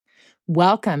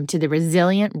Welcome to the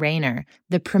Resilient Reiner,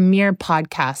 the premier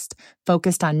podcast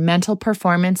focused on mental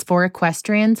performance for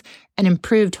equestrians and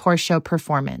improved horse show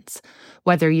performance.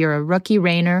 Whether you're a rookie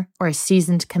reiner or a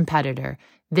seasoned competitor,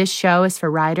 this show is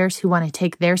for riders who want to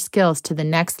take their skills to the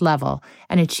next level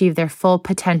and achieve their full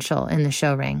potential in the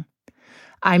show ring.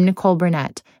 I'm Nicole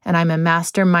Bennett, and I'm a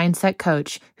master mindset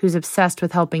coach who's obsessed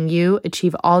with helping you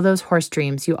achieve all those horse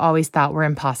dreams you always thought were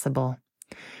impossible.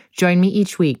 Join me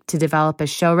each week to develop a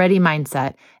show-ready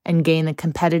mindset and gain the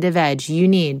competitive edge you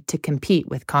need to compete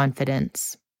with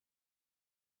confidence.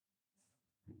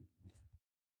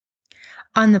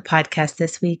 On the podcast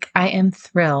this week, I am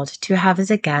thrilled to have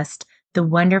as a guest the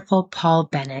wonderful Paul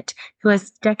Bennett, who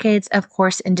has decades of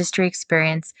horse industry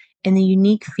experience in the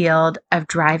unique field of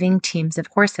driving teams of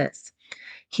horses.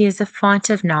 He is a font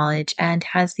of knowledge and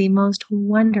has the most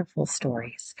wonderful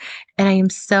stories. And I am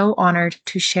so honored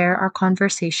to share our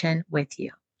conversation with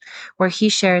you, where he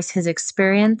shares his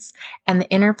experience and the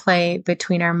interplay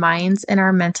between our minds and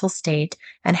our mental state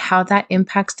and how that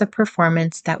impacts the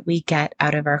performance that we get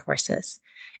out of our horses.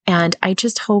 And I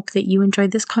just hope that you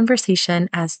enjoyed this conversation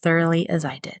as thoroughly as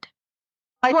I did.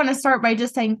 I want to start by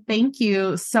just saying thank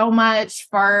you so much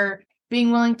for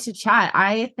being willing to chat.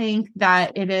 I think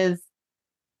that it is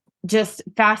just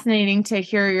fascinating to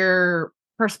hear your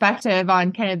perspective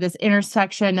on kind of this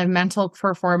intersection of mental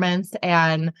performance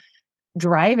and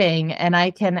driving. And I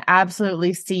can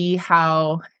absolutely see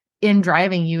how in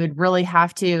driving you would really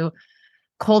have to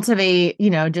cultivate,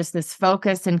 just this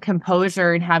focus and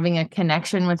composure and having a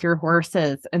connection with your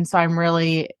horses. And so I'm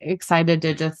really excited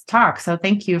to just talk. So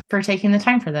thank you for taking the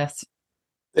time for this.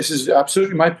 This is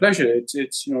absolutely my pleasure.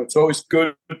 It's always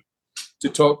good to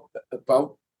talk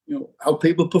about how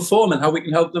people perform and how we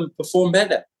can help them perform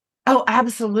better. Oh,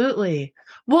 absolutely.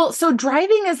 Well, so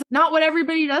driving is not what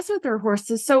everybody does with their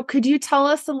horses. So could you tell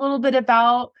us a little bit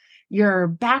about your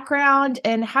background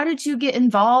and how did you get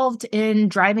involved in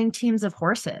driving teams of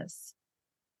horses?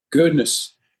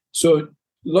 Goodness. So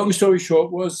long story short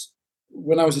was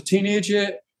when I was a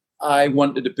teenager, I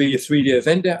wanted to be a 3-day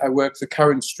eventer. I worked for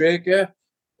Karen Straker,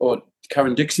 or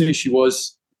Karen Dixon as she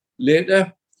was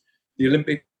later, the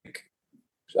Olympic.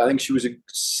 I think she was a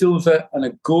silver and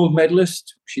a gold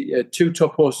medalist. She had 2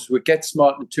 top horses, were Get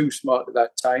Smart and Too Smart at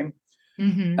that time.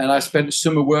 Mm-hmm. And I spent a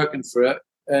summer working for her.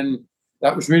 And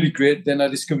that was really great. Then I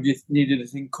discovered you needed a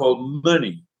thing called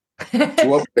money to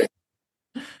operate.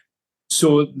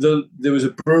 So there was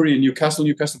a brewery in Newcastle.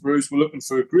 Newcastle Brewers were looking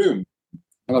for a groom.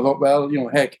 And I thought, well,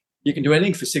 heck, you can do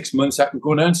anything for 6 months. I can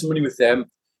go and earn some money with them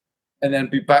and then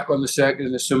be back on the circuit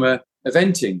in the summer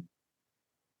eventing.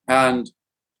 And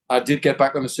I did get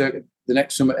back on the circuit the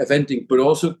next summer eventing, but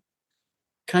also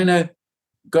kind of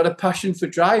got a passion for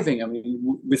driving. I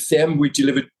mean, with them, we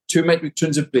delivered 2 metric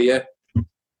tons of beer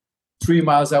 3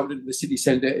 miles out into the city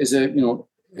centre as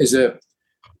a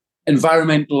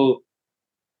environmental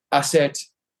asset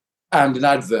and an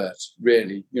advert,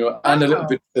 really, and a little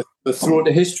bit of the throw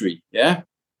to history. Yeah.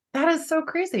 That is so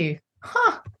crazy.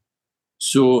 Huh.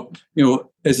 So,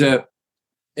 as a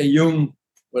young,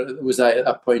 was I at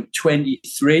that point,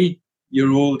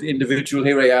 23-year-old individual,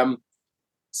 here I am,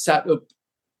 sat up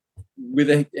with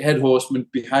a head horseman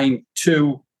behind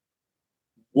 2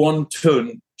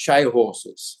 1-ton Shire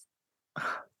horses.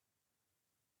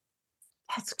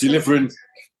 That's delivering crazy.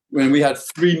 When we had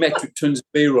 3 metric tons of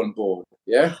beer on board.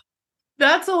 Yeah.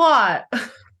 That's a lot.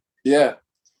 Yeah.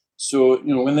 So,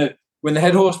 when the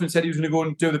head horseman said he was going to go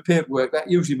and do the paperwork, that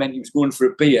usually meant he was going for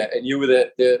a beer and you were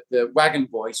the wagon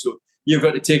boy. So you've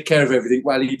got to take care of everything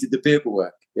while he did the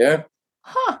paperwork. Yeah.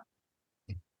 Huh.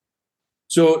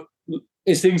 So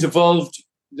as things evolved,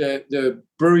 the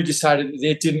brewery decided that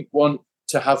they didn't want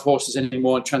to have horses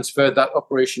anymore and transferred that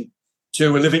operation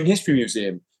to a living history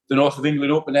museum, the North of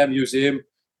England Open Air Museum.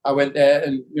 I went there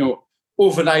and,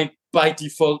 overnight by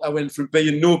default, I went from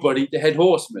being nobody to head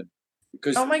horseman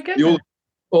because oh my goodness.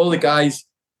 All the guys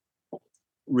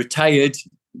retired,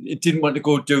 didn't want to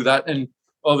go do that. And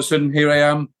all of a sudden here I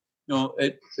am,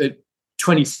 at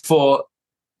 24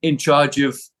 in charge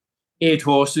of 8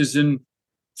 horses and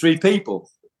 3 people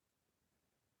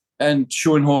and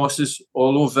showing horses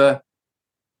all over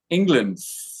England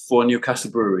for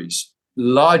Newcastle breweries.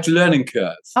 Large learning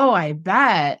curve. Oh, I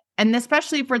bet. And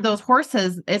especially for those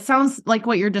horses, it sounds like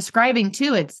what you're describing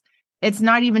too. It's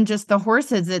not even just the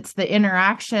horses, it's the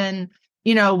interaction,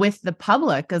 with the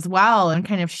public as well and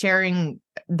kind of sharing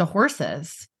the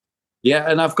horses. Yeah,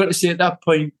 and I've got to say at that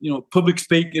point, public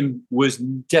speaking was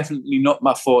definitely not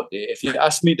my forte. If you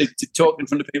asked me to talk in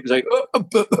front of people, it's like,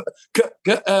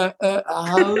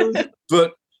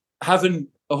 but having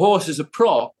a horse as a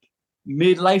prop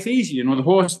made life easy. You know, the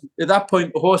horse, at that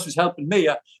point, the horse was helping me.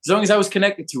 As long as I was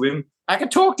connected to him, I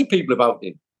could talk to people about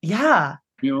him. Yeah.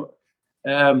 You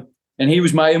know, and he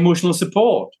was my emotional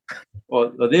support,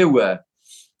 or they were.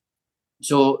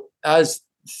 So as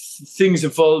things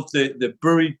evolved, the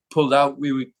brewery pulled out.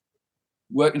 We were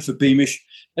working for Beamish.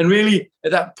 And really,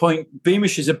 at that point,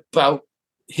 Beamish is about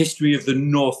history of the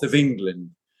north of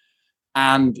England.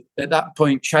 And at that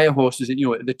point, Shire horses, you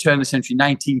know, at the turn of the century,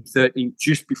 1913,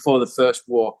 just before the First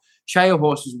War, Shire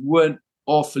horses weren't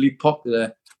awfully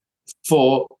popular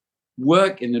for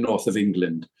work in the north of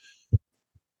England.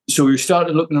 So we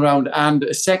started looking around, and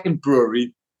a second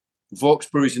brewery, Vaux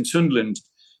Breweries in Sunderland,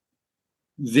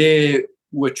 they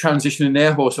were transitioning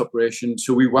their horse operation.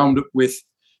 So we wound up with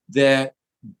their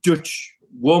Dutch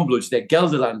warm bloods, their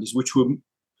Gelderlanders, which were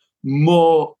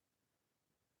more,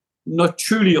 not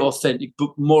truly authentic,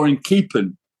 but more in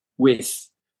keeping with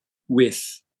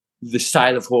the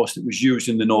style of horse that was used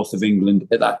in the north of England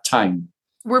at that time.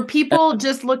 Were people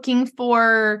just looking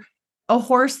for a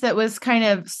horse that was kind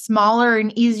of smaller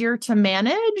and easier to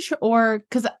manage? Or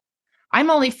because I'm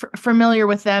only familiar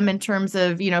with them in terms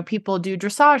of, you know, people do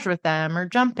dressage with them or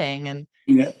jumping. And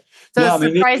yeah. so no,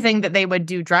 it's surprising that they would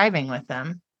do driving with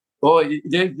them. Oh,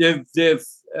 they've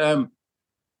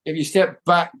if you step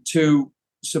back to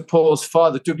Sir Paul's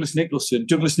father, Douglas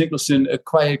Nicholson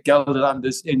acquired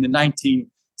Gelderlanders in the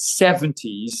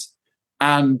 1970s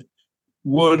and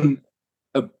won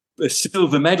a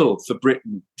silver medal for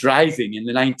Britain driving in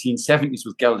the 1970s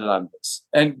with Gelderlanders.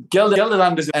 And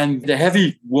Gelderlanders and the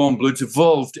heavy warm bloods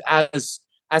evolved as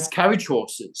carriage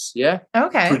horses, yeah?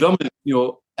 Okay. Predominantly, you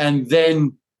know, and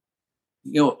then,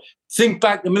 you know, think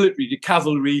back the military, the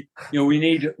cavalry, you know, we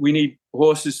need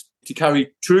horses to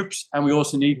carry troops, and we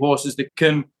also need horses that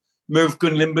can move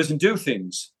gun limbers and do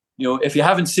things. You know, if you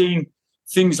haven't seen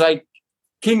things like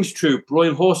King's Troop,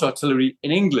 Royal Horse Artillery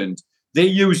in England, they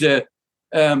use a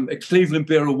Cleveland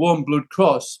Bearer warm blood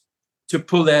cross to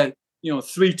pull their, you know,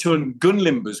 3-ton gun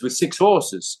limbers with 6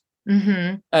 horses.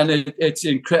 Mm-hmm. And it's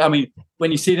incredible. I mean,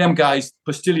 when you see them guys,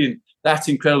 postilion, that's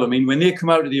incredible. I mean, when they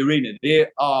come out of the arena, they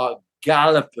are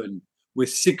galloping with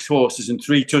 6 horses and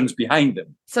 3 tons behind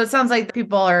them. So it sounds like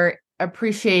people are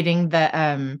appreciating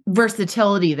the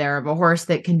versatility there of a horse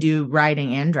that can do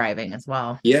riding and driving as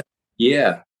well. Yeah.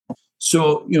 Yeah.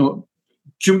 So, you know,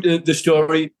 jump to the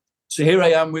story. So here I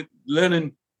am with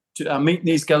learning to meeting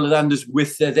these Gelderlanders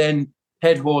with their then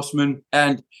head horseman.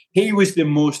 And he was the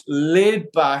most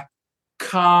laid back,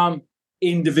 calm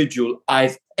individual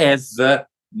I've ever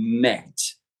met.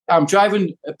 I'm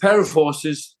driving a pair of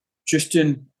horses,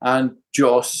 Justin and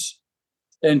Joss.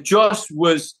 And Joss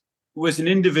was an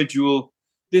individual.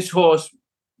 This horse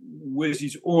was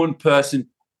his own person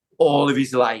all of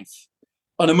his life.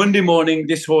 On a Monday morning,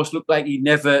 this horse looked like he'd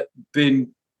never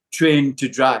been trained to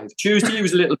drive. Tuesday, he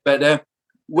was a little better.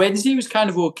 Wednesday was kind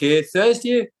of okay.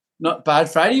 Thursday, not bad.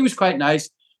 Friday was quite nice.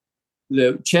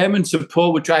 The chairman, Sir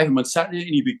Paul, would drive him on Saturday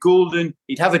and he'd be golden.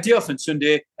 He'd have a day off on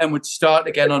Sunday and would start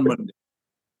again on Monday.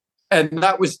 And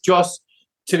that was Joss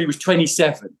till he was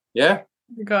 27. Yeah?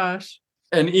 Gosh.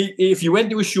 And if you went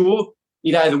to a show,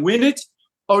 he'd either win it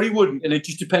or he wouldn't. And it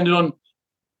just depended on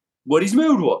what his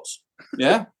mood was.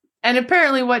 Yeah? And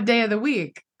apparently what day of the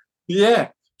week. Yeah.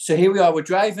 So here we are. We're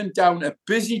driving down a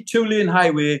busy 2-lane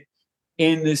highway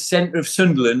in the centre of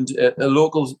Sunderland, a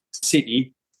local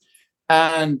city.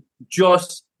 And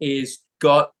Joss is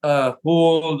got a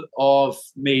hold of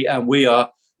me, and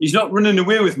he's not running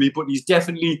away with me, but he's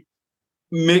definitely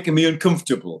making me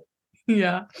uncomfortable.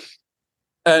 Yeah.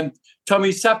 And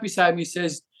Tommy sat beside me,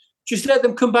 says, just let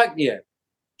them come back here.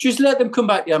 Just let them come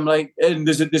back here. I'm like, and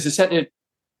there's a set of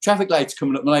traffic lights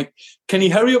coming up. I'm like, can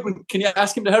you hurry up and can you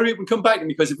ask him to hurry up and come back to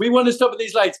me? Because if we want to stop at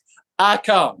these lights, I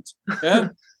can't. Yeah?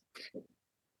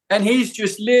 And he's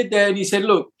just laid there and he said,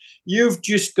 look, you've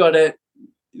just got to,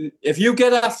 if you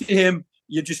get after him,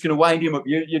 you're just going to wind him up.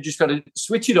 You just got to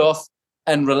switch it off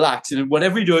and relax. And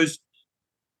whatever he does,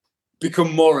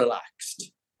 become more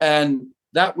relaxed. And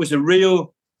that was a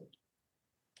real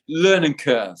learning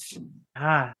curve.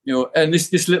 Ah. You know, and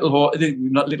this little horse,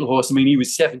 not little horse, I mean, he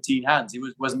was 17 hands. He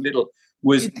wasn't little.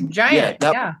 Was giant,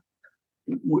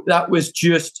 That was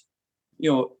just,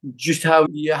 you know, just how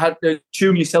you had to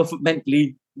tune yourself up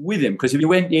mentally with him. Because if you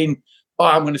went in, oh,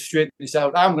 I'm going to straighten this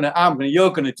out,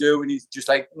 you're going to do, and he's just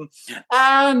like,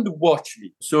 and watch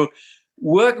me. So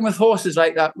working with horses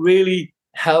like that really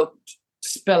helped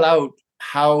spell out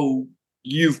how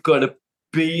you've got to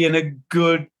be in a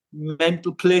good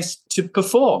mental place to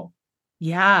perform.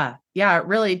 Yeah. Yeah. It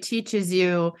really teaches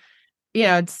you, you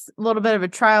know, it's a little bit of a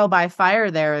trial by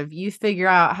fire there. If you figure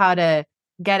out how to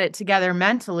get it together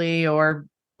mentally or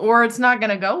or it's not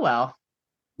going to go well.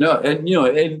 No,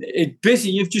 and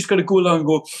basically you've just got to go along and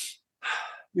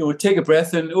go, take a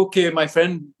breath and, okay, my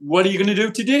friend, what are you going to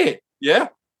do today? Yeah.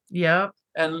 Yep.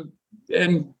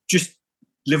 And just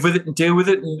live with it and deal with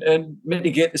it and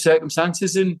mitigate the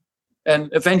circumstances. And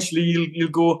eventually you'll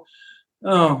go,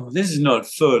 oh, this is not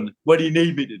fun. What do you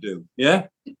need me to do? Yeah.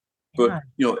 But,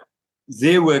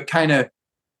 they were kind of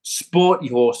sporty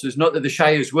horses, not that the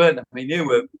Shires weren't. I mean, they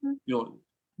were,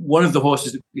 one of the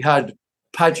horses that we had,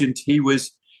 Pageant, he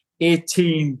was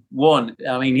 18-1.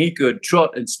 I mean, he could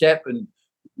trot and step and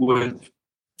was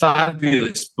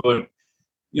fabulous. But,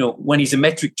 when he's a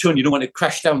metric ton, you don't want to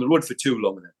crash down the road for too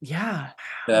long. Yeah.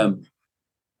 And,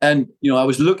 I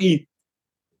was lucky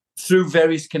through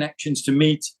various connections to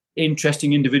meet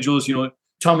interesting individuals.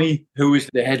 Tommy, who was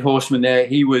the head horseman there,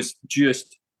 he was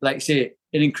just, like I say,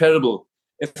 an incredible.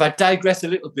 If I digress a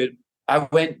little bit,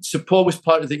 so Paul was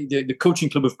part of the coaching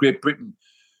club of Great Britain,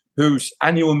 whose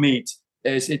annual meet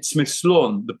is at Smith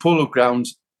Sloan, the polo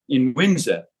grounds in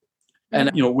Windsor.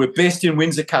 And, we're based in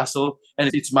Windsor Castle,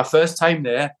 and it's my first time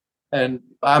there. And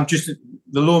I'm just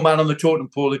the low man on the totem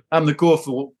pole. I'm the go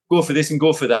for this and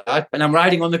go for that. And I'm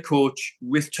riding on the coach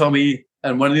with Tommy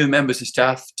and one of the other members of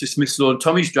staff to Smith Sloan.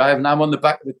 Tommy's driving, I'm on the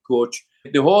back of the coach.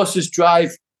 The horses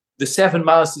drive the 7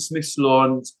 miles to Smith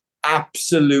Sloan,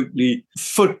 absolutely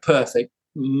foot perfect,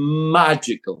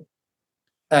 magical.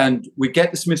 And we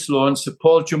get to Smith Sloan, so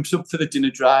Paul jumps up for the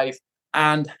dinner drive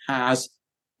and has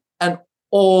an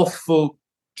awful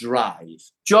drive.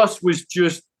 Joss was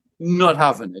just not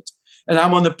having it. And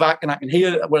I'm on the back and I can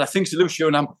hear what I think's a Lucio,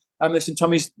 and I'm listening.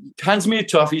 Tommy hands me a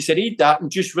toffee. He said, eat that and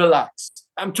just relax.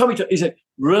 He said,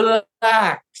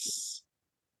 relax.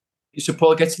 So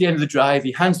Paul gets to the end of the drive.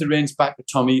 He hands the reins back to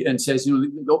Tommy and says,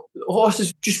 the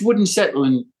horses just wouldn't settle.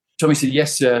 And Tommy said,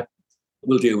 yes, sir,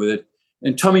 we'll deal with it.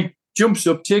 And Tommy jumps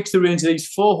up, takes the reins of these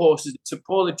 4 horses. So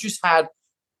Paul had just had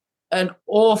an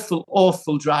awful,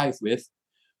 awful drive with.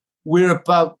 We're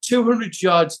about 200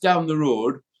 yards down the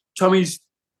road. Tommy's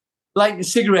lighting a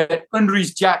cigarette under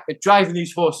his jacket, driving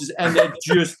these horses, and they're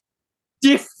just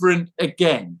different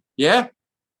again. Yeah?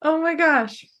 Oh, my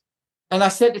gosh. And I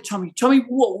said to Tommy,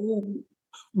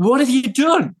 what have you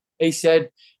done? He said,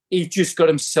 he just got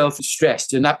himself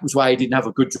stressed, and that was why he didn't have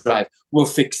a good drive. We'll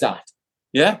fix that.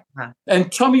 Yeah? Huh.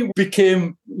 And Tommy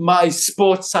became my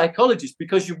sports psychologist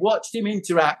because you watched him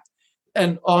interact.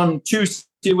 And on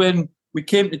Tuesday, when we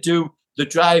came to do the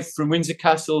drive from Windsor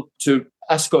Castle to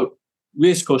Ascot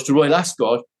Racecourse to Royal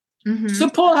Ascot, so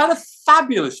Paul had a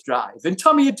fabulous drive. And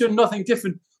Tommy had done nothing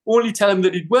different, only tell him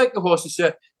that he'd work the horses,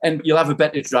 sir, and you'll have a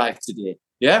better drive today.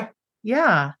 Yeah?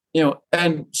 Yeah.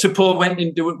 And so Paul went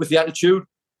and do it with the attitude.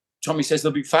 Tommy says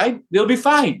they'll be fine. They'll be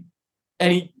fine.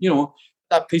 And he,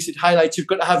 that piece it highlights you've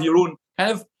got to have your own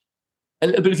kind of a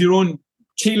little bit of your own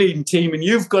cheerleading team, and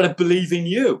you've got to believe in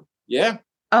you. Yeah.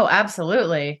 Oh,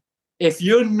 absolutely. If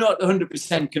you're not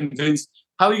 100% convinced,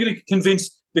 how are you going to convince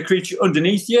the creature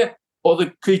underneath you or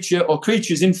the creature or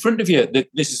creatures in front of you that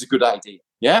this is a good idea?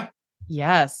 Yeah.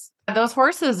 Yes. Those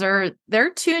horses they're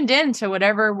tuned in to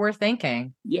whatever we're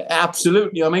thinking. Yeah,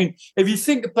 absolutely. I mean, if you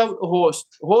think about a horse,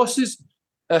 horses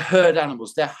are herd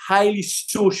animals. They're highly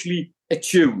socially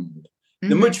attuned.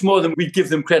 They're much more than we give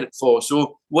them credit for.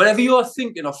 So whatever you're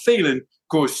thinking or feeling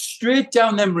goes straight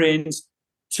down them reins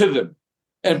to them.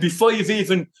 And before you've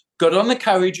even got on the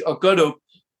carriage or got up,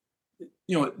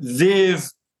 they've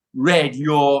read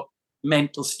your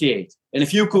mental state. And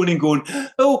if you're going and going,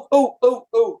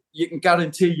 oh, you can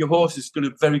guarantee your horse is going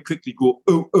to very quickly go,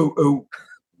 oh,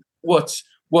 what's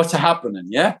happening,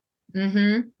 yeah?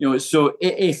 So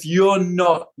if you're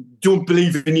don't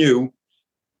believe in you,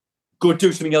 go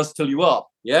do something else till you are,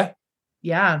 yeah?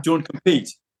 Yeah. Don't compete.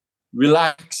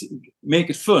 Relax, make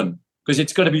it fun, because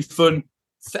it's got to be fun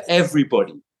for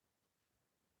everybody.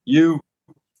 You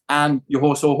and your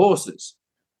horse or horses.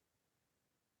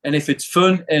 And if it's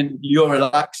fun and you're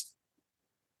relaxed,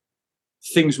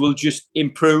 things will just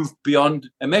improve beyond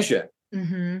a measure.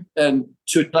 And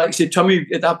so, like I said, Tommy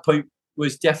at that point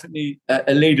was definitely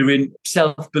a leader in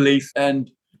self-belief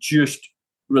and just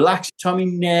relaxed. Tommy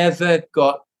never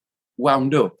got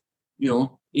wound up.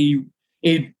 He'd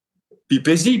be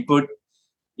busy, but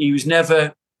he was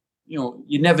never,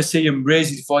 you'd never see him raise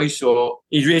his voice, or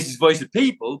he'd raise his voice at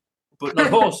people, but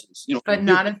not horses. But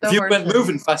not at the horses. If you horses. weren't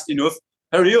moving fast enough,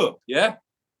 hurry up, yeah?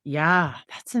 Yeah,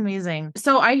 that's amazing.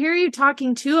 So I hear you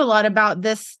talking too a lot about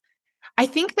this. I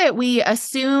think that we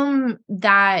assume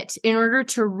that in order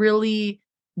to really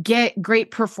get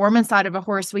great performance out of a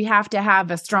horse, we have to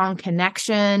have a strong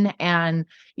connection and,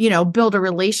 build a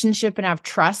relationship and have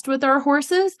trust with our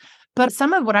horses. But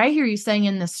some of what I hear you saying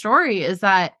in this story is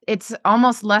that it's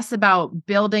almost less about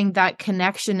building that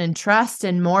connection and trust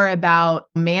and more about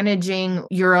managing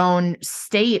your own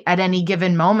state at any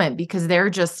given moment because they're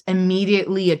just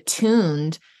immediately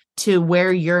attuned to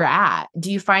where you're at. Do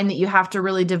you find that you have to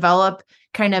really develop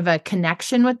kind of a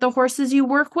connection with the horses you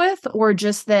work with, or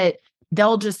just that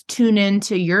they'll just tune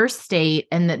into your state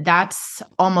and that's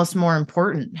almost more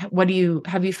important? Have you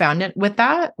found it with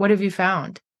that? What have you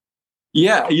found?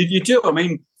 Yeah, you do. I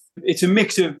mean, it's a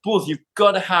mix of both. You've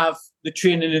got to have the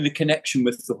training and the connection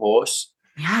with the horse.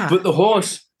 Yeah. But the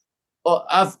horse,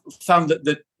 I've found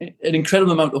that an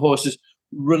incredible amount of horses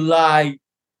rely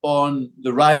on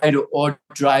the rider or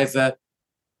driver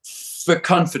for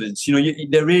confidence.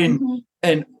 They're in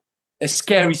a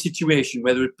scary situation,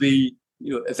 whether it be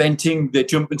eventing, they're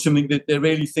jumping something that they're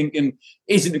really thinking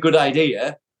isn't a good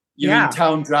idea. You're in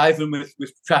town driving with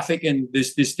traffic, and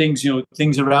there's things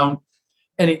things around.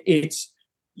 And it's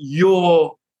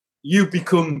you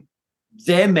become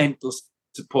their mental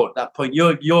support at that point.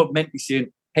 You're mentally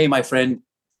saying, "Hey, my friend,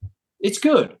 it's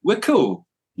good. We're cool.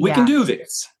 We can do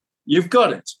this. You've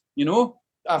got it."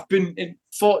 I've been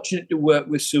fortunate to work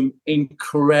with some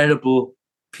incredible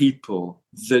people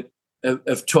that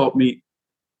have taught me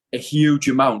a huge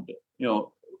amount.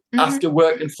 After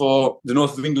working for the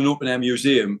North of England Open Air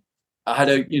Museum, I had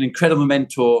an incredible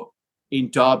mentor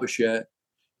in Derbyshire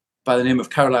by the name of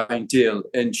Caroline Dale,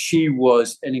 and she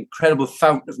was an incredible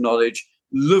fountain of knowledge,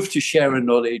 loved to share her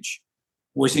knowledge,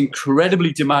 was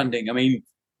incredibly demanding. I mean,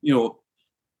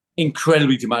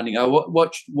 incredibly demanding. I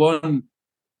watched one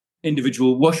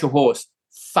individual wash a horse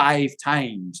 5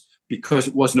 times because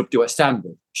it wasn't up to her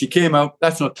standard. She came out,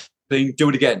 "That's not the thing, do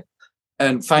it again."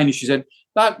 And finally she said,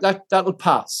 that'll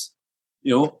pass,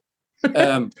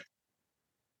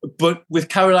 But with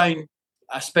Caroline,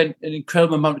 I spent an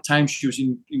incredible amount of time. She was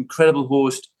an incredible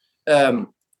host,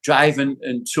 driving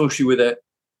and socially with her.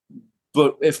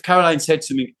 But if Caroline said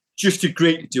something, just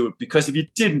agree to do it, because if you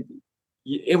didn't,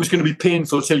 it was going to be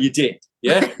painful till you did.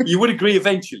 Yeah, you would agree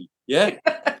eventually. Yeah,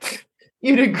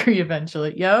 you'd agree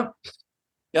eventually. Yep.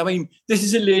 I mean, this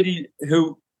is a lady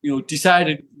who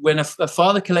decided when her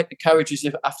father collected carriages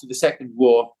after the Second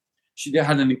War. She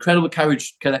had an incredible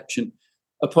carriage collection.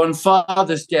 Upon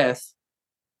father's death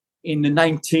in the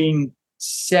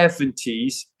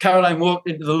 1970s, Caroline walked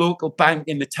into the local bank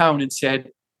in the town and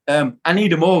said, "I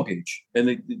need a mortgage." And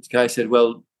the guy said,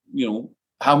 "Well,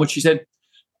 how much?" She said,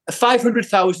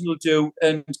 500,000 will do.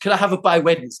 And can I have it by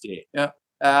Wednesday? Yeah.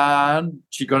 And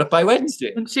she got it by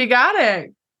Wednesday. And she got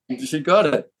it. She got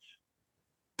it.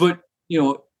 But,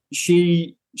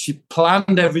 she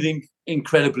planned everything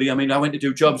incredibly. I mean, I went to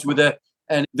do jobs with her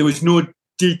and there was no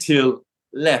detail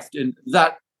left. And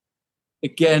that,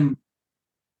 again,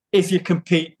 if you're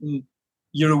competing,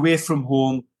 you're away from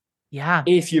home. Yeah.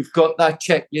 If you've got that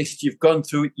checklist, you've gone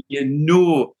through it,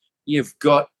 you've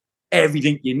got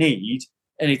everything you need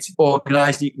and it's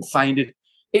organised, you can find it.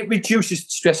 It reduces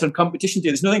stress on competition day.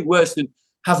 There's nothing worse than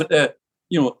having to,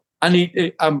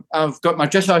 I've got my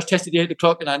dressage test at 8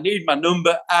 o'clock and I need my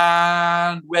number,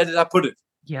 and where did I put it?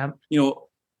 Yeah.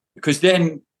 Because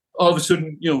then all of a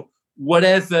sudden,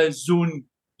 whatever zone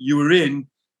you were in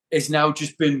is now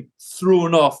just been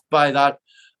thrown off by that.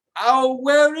 Oh,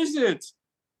 where is it?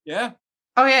 Yeah.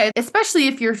 Oh, yeah. Especially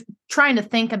if you're trying to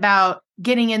think about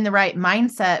getting in the right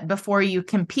mindset before you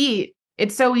compete.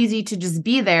 It's so easy to just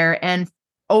be there and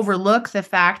overlook the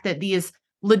fact that these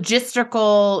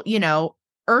logistical,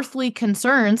 earthly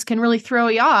concerns can really throw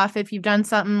you off if you've done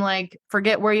something like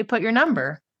forget where you put your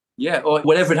number. Yeah, or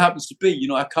whatever it happens to be.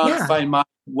 I can't find my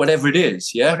whatever it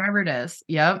is. Yeah, whatever it is.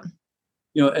 Yep.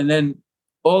 And then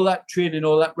all that training,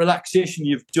 all that relaxation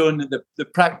you've done, the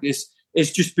practice,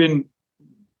 it's just been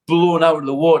blown out of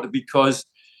the water because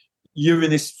you're in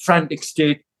this frantic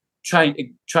state, trying to.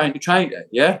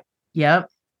 Yeah. Yep.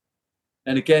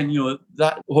 And again,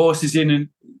 that horse is in, and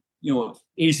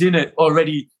he's in it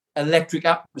already. Electric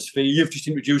atmosphere. You've just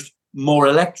introduced more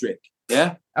electric.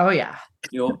 Yeah. Oh yeah.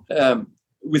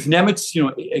 With Nemitz,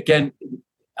 again,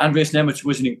 Andreas Nemitz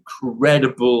was an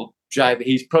incredible driver.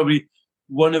 He's probably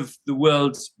one of the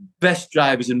world's best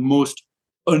drivers and most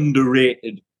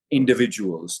underrated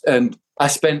individuals. And I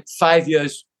spent 5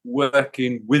 years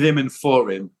working with him and for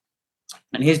him.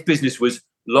 And his business was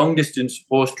long distance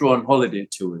horse-drawn holiday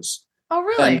tours. Oh,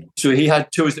 really? And so he had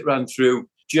tours that ran through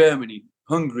Germany,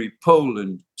 Hungary,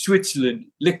 Poland, Switzerland,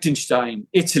 Liechtenstein,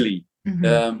 Italy,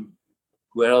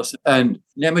 where else? And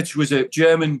Nemitz was a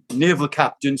German naval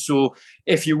captain. So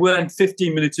if you weren't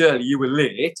 15 minutes early, you were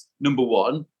late, number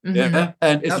one. Yeah.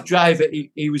 And as a driver,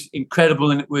 he was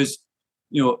incredible. And it was,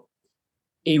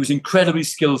 he was incredibly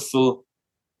skillful.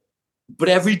 But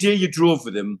every day you drove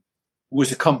with him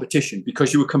was a competition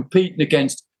because you were competing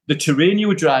against the terrain you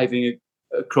were driving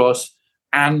across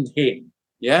and him.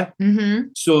 Yeah. Mm-hmm.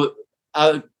 So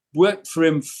I worked for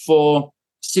him for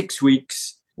 6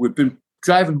 weeks. We've been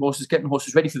driving horses, getting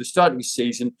horses ready for the start of his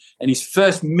season. And his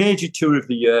first major tour of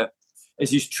the year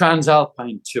is his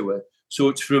Transalpine tour. So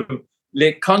it's from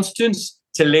Lake Constance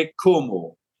to Lake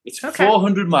Como. It's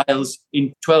 400 miles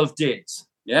in 12 days.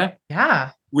 Yeah.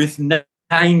 Yeah. With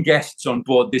 9 guests on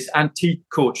board this antique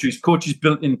coach, whose coach is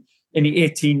built in the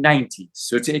 1890s.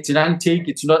 So it's an antique.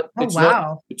 It's not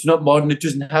modern. It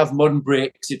doesn't have modern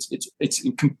brakes. It's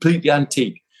completely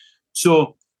antique.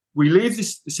 So we leave the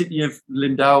city of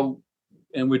Lindau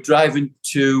and we're driving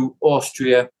to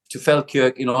Austria, to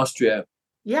Feldkirch in Austria.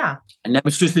 Yeah. And then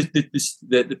it's just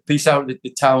the piece out of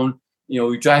the town.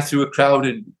 We drive through a crowd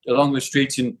and along the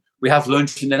streets and we have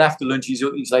lunch. And then after lunch,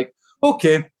 he's like,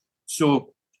 okay,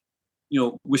 so,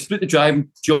 we split the drive and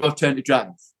it's your turn to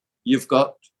drive. You've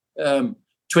got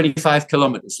 25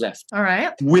 kilometers left. All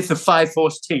right. With a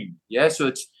 5-horse team. Yeah. So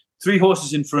it's 3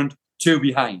 horses in front, 2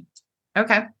 behind.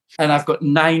 Okay. And I've got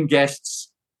 9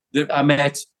 guests that I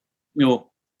met,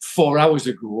 4 hours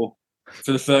ago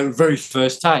for the very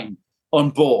first time on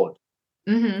board.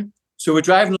 Mm-hmm. So we're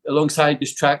driving alongside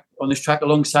this track,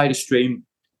 alongside a stream.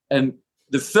 And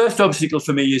the first obstacle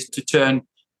for me is to turn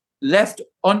left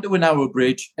onto a narrow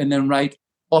bridge and then right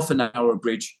off a narrow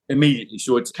bridge immediately.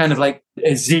 So it's kind of like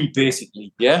a Z,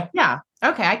 basically. Yeah. Yeah.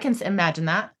 Okay. I can imagine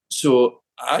that. So,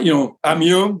 I'm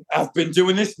young. I've been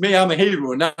doing this. I'm a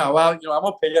hero now. I'm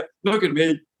up here. Look at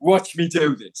me. Watch me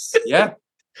do this. Yeah.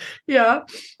 Yeah.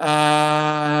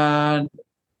 And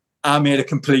I made a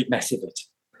complete mess of it.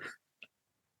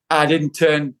 I didn't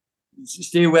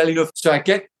steer well enough. So I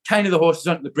get kind of the horses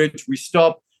onto the bridge. We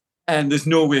stop and there's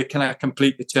no way can I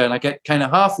complete the turn. I get kind of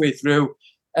halfway through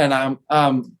and I'm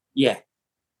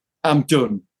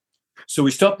done. So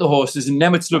we stop the horses and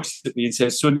Nemitz looks at me and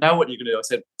says, so now what are you going to do? I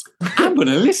said, I'm going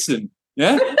to listen.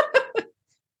 Yeah.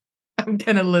 I'm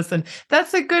going to listen.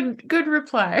 That's a good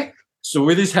reply. So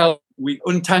with his help, we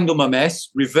untangle my mess,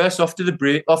 reverse off the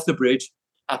bridge.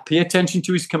 I pay attention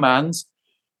to his commands.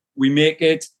 We make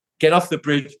it, get off the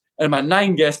bridge, and my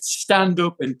 9 guests stand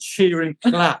up and cheer and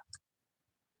clap.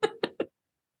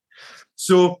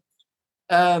 So,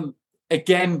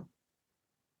 again,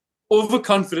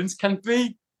 overconfidence can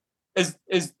be as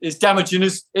damaging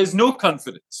as no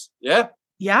confidence. Yeah.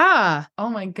 Yeah. Oh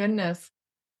my goodness.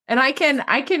 And I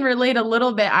can relate a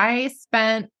little bit. I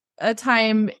spent a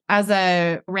time as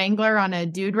a wrangler on a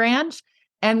dude ranch.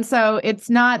 And so it's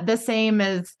not the same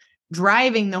as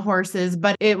driving the horses,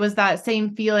 but it was that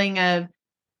same feeling of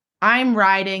I'm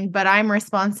riding, but I'm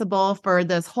responsible for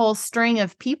this whole string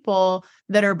of people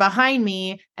that are behind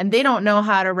me and they don't know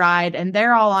how to ride and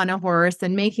they're all on a horse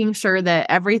and making sure that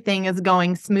everything is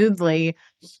going smoothly.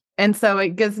 And so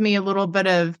it gives me a little bit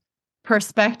of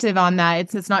perspective on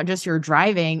that. It's not just you're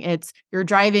driving,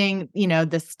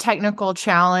 this technical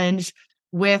challenge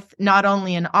with not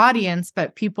only an audience,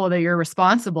 but people that you're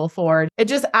responsible for. It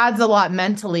just adds a lot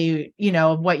mentally,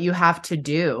 what you have to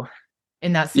do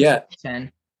in that situation. Yeah.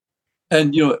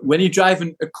 And, when you're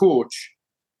driving a coach,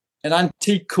 an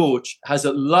antique coach has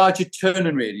a larger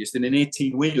turning radius than an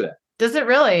 18-wheeler. Does it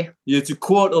really? It's a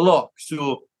quarter lock.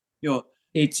 So,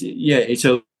 it's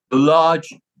a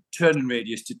large turning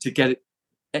radius to get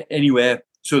it anywhere.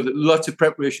 So that lots of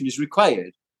preparation is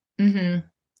required. Mm-hmm.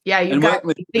 Yeah, you've got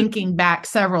to be thinking back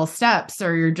several steps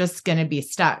or you're just going to be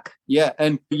stuck. Yeah,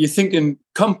 and you're thinking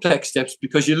complex steps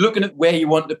because you're looking at where you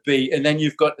want to be and then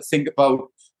you've got to think about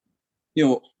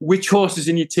which horses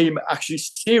in your team are actually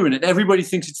steering it. Everybody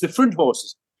thinks it's the front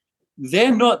horses.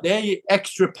 They're not. They're your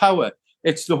extra power.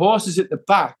 It's the horses at the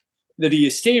back that are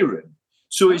steering.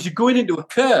 So as you're going into a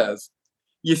curve,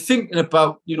 you're thinking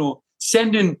about,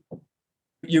 sending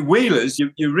your wheelers,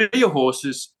 your rear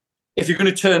horses. If you're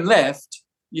going to turn left,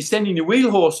 you're sending your wheel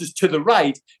horses to the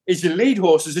right as your lead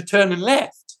horses are turning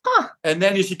left. Huh. And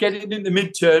then as you get into the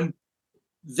mid-turn,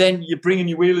 then you're bringing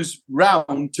your wheelers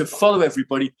round to follow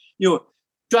everybody.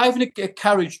 Driving a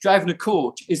carriage, driving a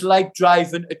coach is like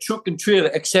driving a truck and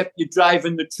trailer, except you're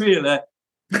driving the trailer,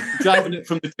 driving it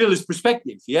from the trailer's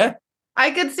perspective, yeah?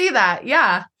 I could see that,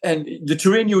 yeah. And the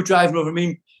terrain you were driving over,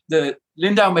 the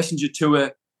Lindau Messenger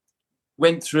Tour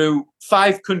went through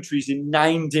 5 countries in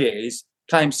 9 days,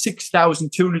 climbed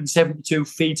 6,272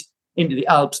 feet into the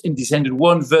Alps and descended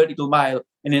 1 vertical mile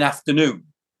in an afternoon.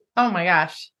 Oh my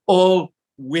gosh. All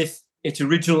with its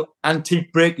original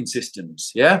antique braking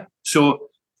systems, yeah? So,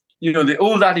 the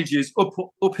old adage is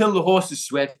uphill the horses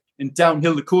sweat and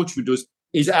downhill the coachman does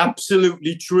is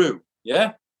absolutely true,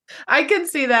 yeah? I can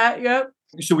see that, yep.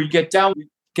 So we get down, we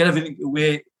get everything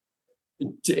away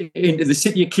into the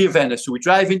city of Kiev. So we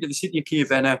drive into the city of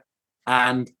Kiev,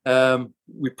 and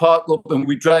we park up and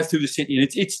we drive through the city, and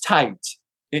it's tight.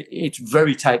 It's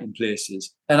very tight in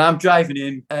places. And I'm driving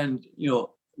in, and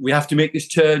we have to make this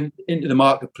turn into the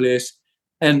marketplace,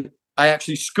 and I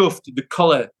actually scuffed the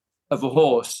collar of a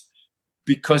horse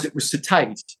because it was so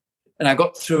tight. And I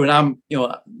got through, and I'm,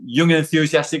 young and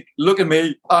enthusiastic. Look at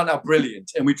me, aren't I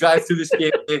brilliant? And we drive through this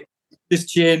gateway, this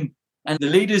chain, and the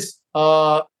leaders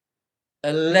are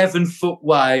 11 foot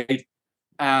wide,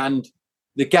 and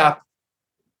the gap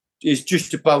is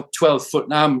just about 12 foot.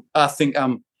 And I think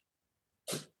I'm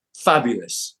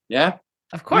fabulous. Yeah.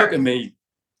 Of course. Look at me.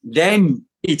 Then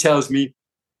he tells me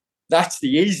that's the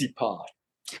easy part.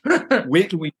 Wait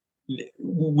till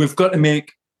we've got to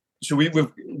make. So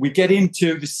we get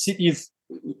into the city of.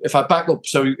 If I back up,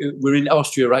 so we're in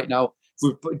Austria right now.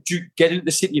 If we get into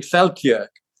the city of Feldkirch,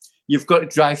 you've got to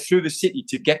drive through the city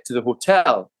to get to the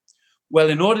hotel. Well,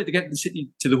 in order to get the city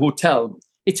to the hotel,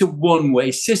 it's a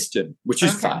one-way system, which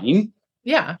is fine.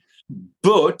 Yeah.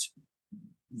 But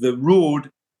the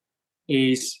road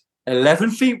is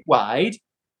 11 feet wide,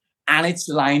 and it's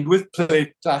lined with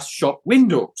plate glass shop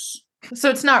windows. So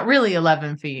it's not really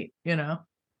 11 feet,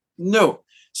 No.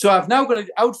 So I've now got an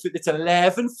outfit that's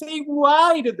 11 feet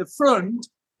wide at the front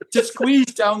to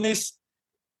squeeze down this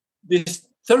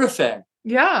thoroughfare.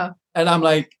 Yeah. And I'm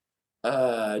like,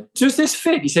 does this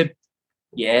fit? He said,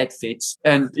 yeah, it fits.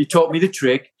 And he taught me the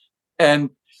trick. And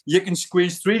you can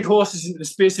squeeze 3 horses into the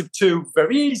space of 2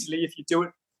 very easily if you do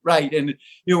it right. And,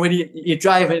 when you're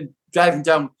driving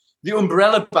down, the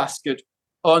umbrella basket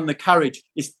on the carriage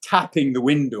is tapping the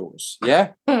windows.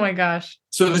 Yeah. Oh my gosh.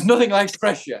 So there's nothing like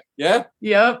pressure. Yeah.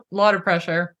 Yep. A lot of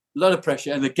pressure. A lot of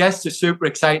pressure. And the guests are super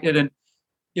excited. And,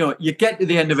 you get to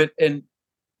the end of it and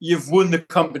you've won the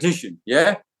competition.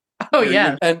 Yeah. Oh,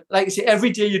 yeah. And like I say,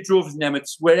 every day you drove to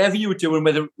Nemitz, wherever you were doing,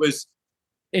 whether it was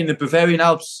in the Bavarian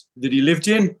Alps that he lived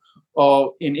in,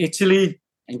 or in Italy,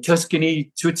 in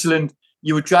Tuscany, Switzerland,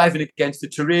 you were driving against the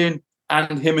terrain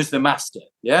and him as the master.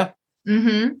 Yeah.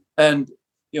 Mm-hmm. And,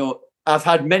 I've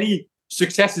had many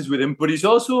successes with him, but he's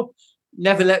also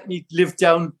never let me live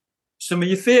down some of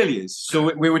your failures.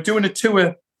 So we were doing a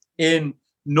tour in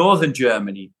northern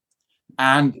Germany,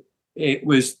 and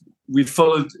we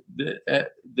followed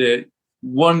the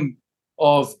one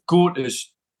of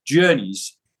Goethe's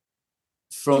journeys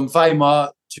from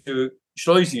Weimar to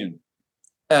Schleusingen.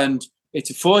 And it's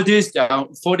a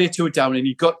 4-day tour down, and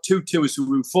he got 2 tours. So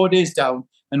we were 4 days down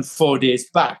and 4 days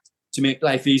back to make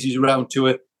life easy around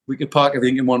tour. We could park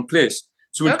everything in one place.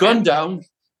 So we'd gone down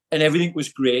and everything was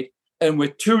great. And we're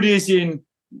 2 days in,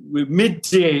 we're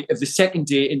midday of the second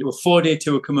day into a 4-day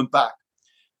tour coming back.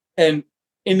 And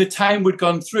in the time we'd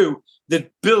gone through, they'd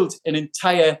built an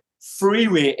entire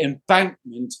freeway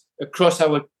embankment across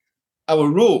our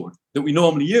road that we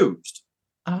normally used.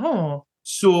 Oh.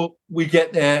 So we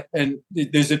get there and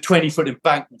there's a 20-foot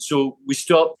embankment. So we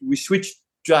stop, we switch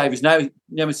drivers. Now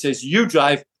Nemitz says, you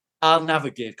drive, I'll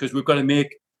navigate, because we've got to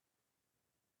make,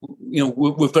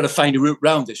 we've got to find a route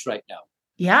around this right now.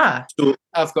 Yeah. So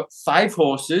I've got 5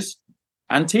 horses,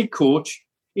 antique coach.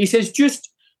 He says, just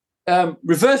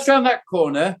reverse around that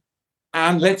corner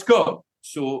and let's go.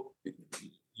 So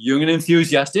young and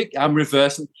enthusiastic, I'm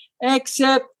reversing,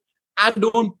 except I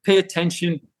don't pay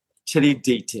attention to the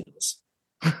details.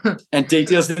 And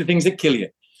details are the things that kill you.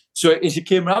 So as you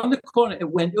came around the corner, it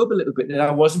went up a little bit, and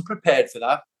I wasn't prepared for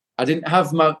that. I didn't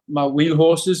have my wheel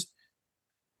horses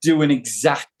doing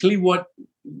exactly what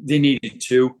they needed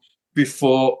to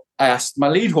before I asked my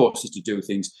lead horses to do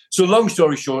things. So long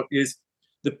story short is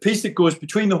the piece that goes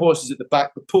between the horses at the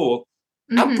back, the pole,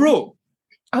 I broke.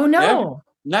 Oh, no.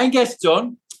 Yeah? 9 guests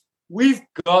on. We've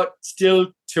got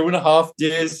still 2.5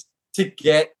 days to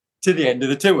get to the end of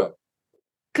the tour.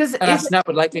 And I snap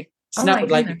it like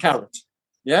a carrot.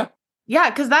 Yeah? Yeah,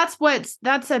 because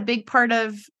that's a big part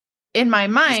of, in my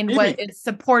mind, what it's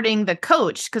supporting the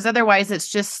coach, because otherwise it's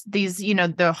just these,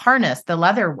 the harness, the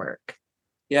leather work.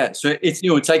 Yeah, so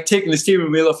it's like taking the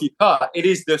steering wheel off your car. It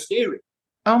is the steering.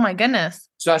 Oh my goodness.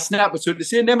 So I snap it. So to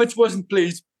say Nemitz wasn't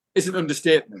pleased is an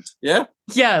understatement. Yeah?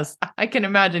 Yes, I can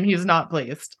imagine he's not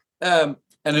pleased. And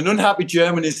an unhappy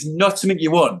German is not something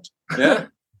you want. Yeah?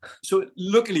 So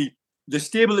luckily, the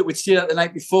stable that we'd stayed at the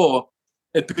night before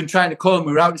had been trying to call him.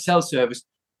 We were out in cell service.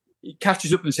 He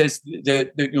catches up and says,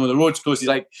 the road's closed. He's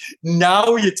like,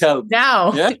 now you tell me.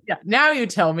 Now, yeah? Now you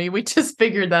tell me. We just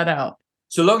figured that out.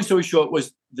 So long story short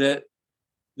was the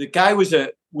guy was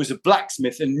a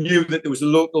blacksmith and knew that there was a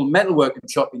local metalworking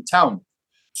shop in town.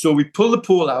 So we pull the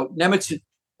pole out. Nemitz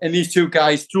and these 2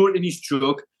 guys throw it in his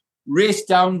truck, race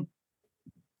down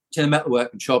to the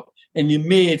metalworking shop, and you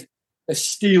made a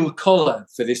steel collar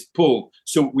for this pull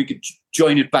so we could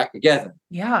join it back together.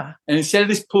 Yeah. And instead of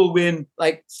this pull weighing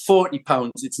like 40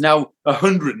 pounds, it's now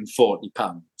 140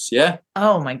 pounds. Yeah.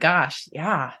 Oh my gosh.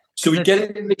 Yeah. So we get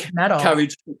it in the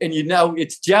carriage, and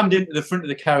it's jammed into the front of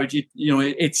the carriage.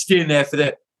 It's staying there for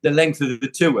the length of the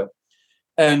tour.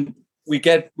 And we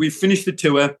finish the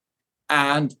tour,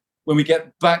 and when we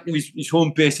get back to his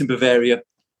home base in Bavaria,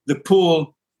 the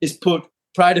pole is put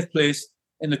pride of place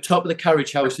in the top of the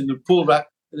carriage house, in the pole rack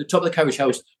at the top of the carriage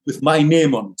house with my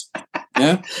name on it.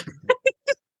 Yeah.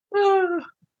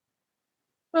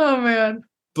 Oh man.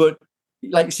 But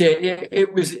like I say,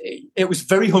 it was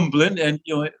very humbling, and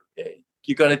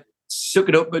you got to suck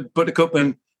it up and buttercup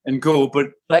and go. But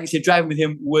like I say, driving with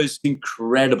him was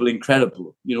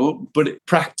incredible. But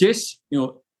practice,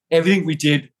 everything we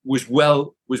did was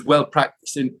well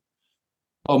practiced,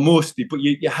 or mostly. But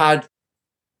you had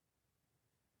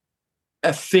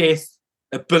a faith,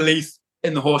 a belief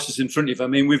in the horses in front of you. I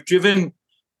mean, we've driven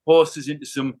horses into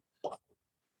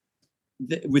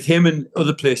with him and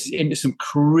other places, into some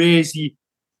crazy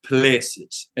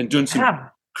places and done some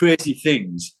crazy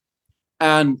things.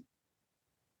 And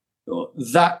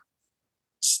that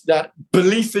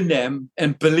belief in them,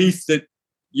 and belief that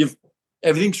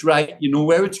everything's right, you know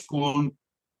where it's going.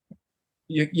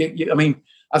 I mean,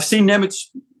 I've seen them.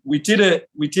 We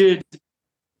did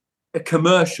a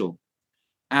commercial,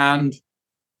 and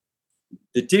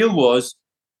the deal was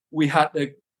we had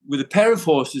to, with a pair of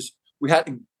horses, we had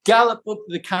to gallop up to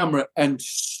the camera and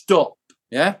stop.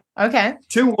 Yeah. Okay.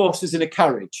 2 horses in a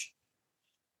carriage,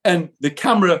 and the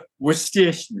camera was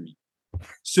stationary.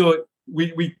 So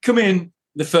we come in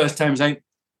the first time,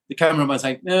 the cameraman's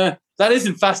like, nah, that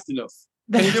isn't fast enough.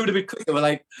 Can you do it a bit quicker? We're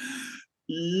like,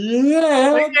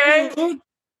 yeah. Okay.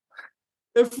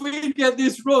 If we get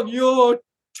this wrong, you're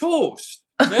toast.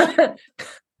 Yeah?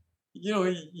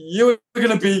 You're going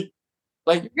to be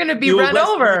like... You're going to be run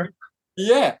over.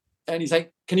 Yeah. And he's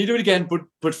like, can you do it again,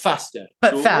 but faster?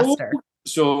 But faster.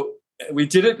 So we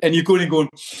did it, and you're going,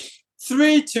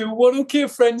 3, 2, 1. Okay,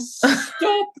 friends,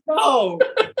 stop now,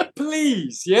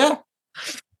 please. Yeah.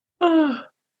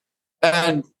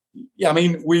 And yeah, I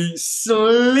mean, we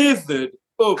slithered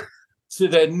up to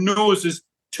their noses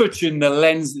touching the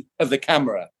lens of the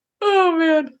camera. Oh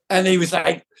man. And he was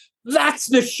like, that's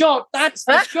the shot. That's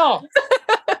the shot.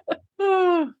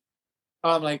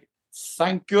 I'm like,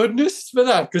 thank goodness for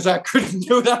that, because I couldn't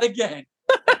do that again.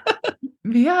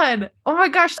 Man, oh my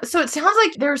gosh. So it sounds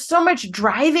like there's so much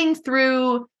driving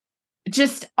through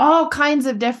just all kinds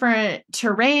of different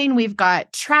terrain. We've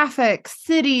got traffic,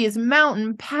 cities,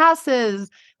 mountain passes,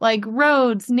 like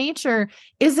roads, nature.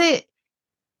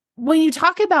 When you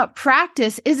talk about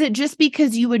practice, is it just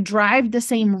because you would drive the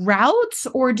same routes,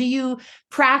 or do you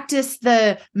practice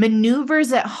the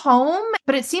maneuvers at home?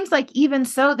 But it seems like even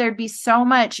so, there'd be so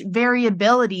much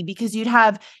variability because you'd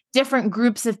have different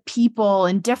groups of people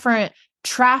and different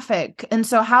traffic. And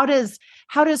so how does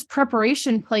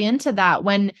preparation play into that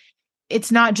when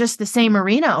it's not just the same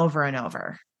arena over and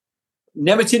over?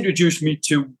 Nemitz introduced me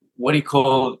to what he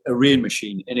called a rain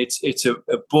machine, and it's a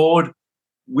board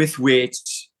with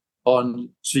weights on,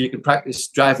 so you can practice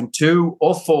driving 2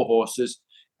 or 4 horses,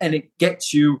 and it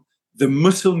gets you the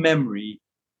muscle memory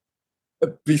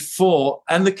before,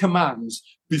 and the commands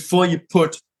before you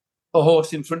put a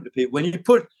horse in front of people. When you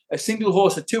put a single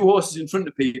horse or 2 horses in front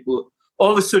of people,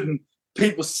 all of a sudden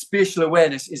people's spatial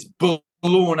awareness is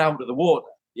blown out of the water.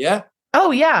 Yeah.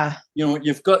 Oh yeah. You're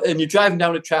driving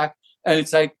down a track, and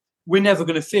it's like, we're never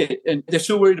going to fit. And they're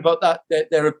so worried about that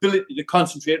their ability to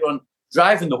concentrate on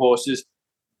driving the horses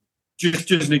just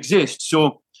doesn't exist.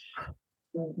 So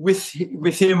with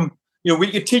him,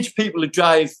 we could teach people to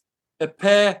drive a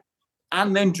pair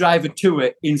and then drive a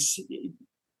tour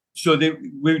so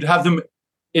we would have them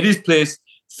at his place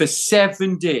for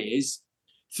 7 days,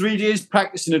 3 days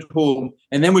practicing at home,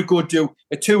 and then we'd go do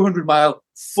a 200-mile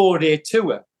 4-day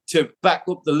tour to back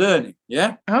up the learning.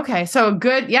 Yeah. Okay. So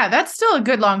that's still a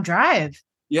good long drive.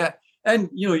 Yeah. And,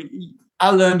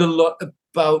 I learned a lot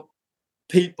about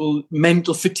people,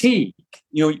 mental fatigue.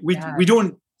 We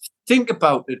don't think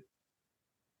about it,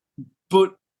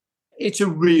 but it's a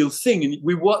real thing. And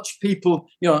we watch people,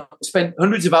 spend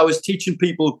hundreds of hours teaching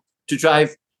people to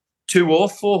drive 2 or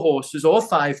 4 horses or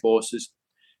 5 horses.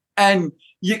 And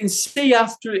you can see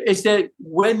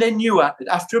when they're new at it,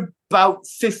 after about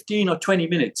 15 or 20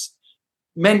 minutes,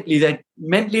 mentally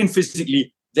and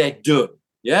physically, they're done.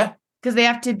 Yeah. Because they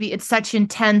have to it's such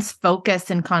intense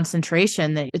focus and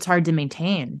concentration that it's hard to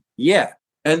maintain. Yeah.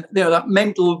 And that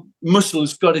mental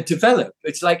muscle's got to develop.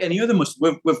 It's like any other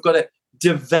muscle. We've got to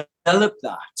develop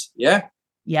that. Yeah.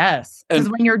 Yes. Because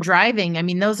And when you're driving, I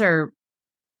mean,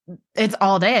 it's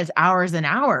all day, it's hours and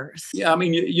hours. yeah, I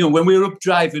mean, when we were up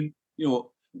driving,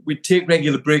 we'd take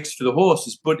regular breaks for the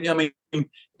horses. But I mean,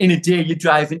 in a day, you're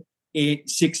driving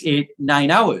 6, 8,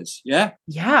 9 hours. Yeah.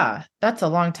 Yeah. That's a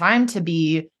long time to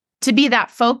be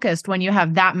that focused when you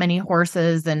have that many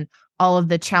horses and all of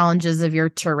the challenges of your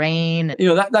terrain.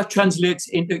 That translates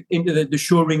into the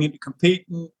show ring, into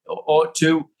competing, or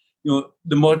to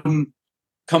the modern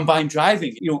combined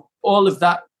driving. All of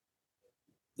that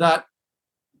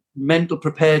mental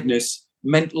preparedness,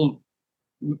 mental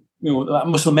that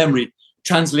muscle memory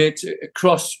translates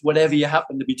across whatever you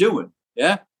happen to be doing.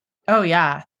 Yeah. Oh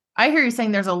yeah. I hear you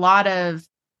saying there's a lot of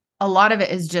it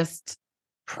is just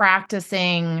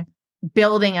practicing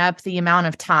building up the amount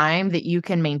of time that you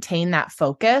can maintain that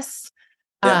focus.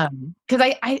 Yeah.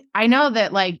 Because I know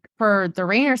that like for the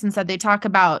reiners and said they talk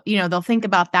about, they'll think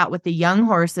about that with the young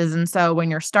horses. And so when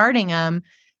you're starting them,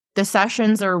 the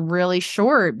sessions are really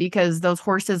short because those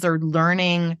horses are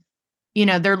learning,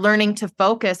 they're learning to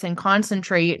focus and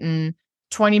concentrate in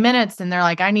 20 minutes. And they're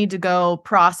like, I need to go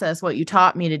process what you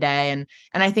taught me today. And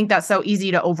I think that's so easy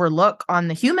to overlook on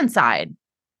the human side,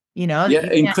 that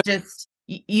Yeah. you can't just,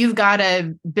 you've got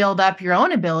to build up your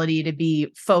own ability to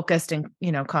be focused and,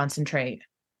 concentrate.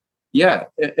 Yeah.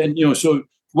 And so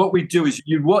what we do is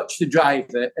you watch the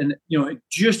driver, and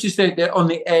just as they're on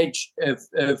the edge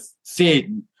of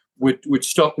fading, would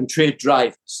stop and trade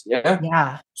drivers. Yeah.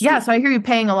 Yeah. Yeah. So I hear you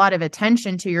paying a lot of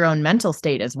attention to your own mental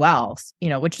state as well,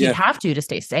 which you Yeah. have to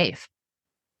stay safe.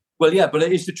 Well, yeah, but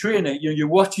it's the trainer. You're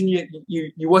watching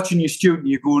you're watching your student.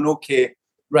 You're going, okay,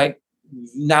 right,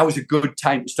 now is a good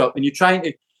time to stop, and you're trying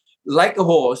to, like a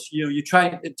horse. You're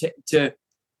trying to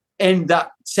end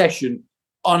that session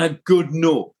on a good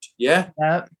note. Yeah.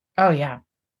 Yep. Oh yeah.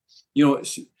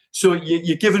 So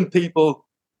you're giving people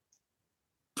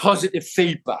positive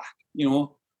feedback.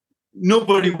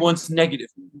 Nobody wants negative.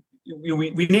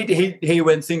 We need to hear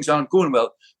when things aren't going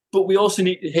well, but we also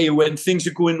need to hear when things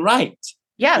are going right.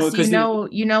 Yes,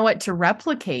 you know what to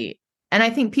replicate. And I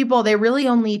think people, they really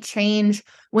only change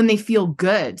when they feel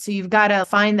good. So you've got to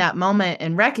find that moment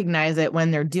and recognize it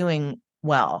when they're doing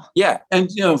well. Yeah. And,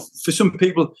 for some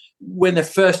people, when they're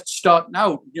first starting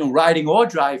out, riding or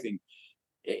driving,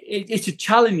 it's a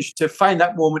challenge to find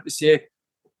that moment to say,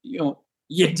 you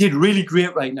did really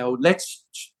great right now. Let's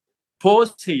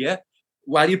pause here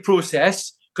while you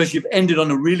process, because you've ended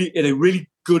on a really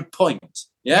good point.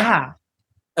 Yeah. Yeah.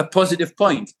 A positive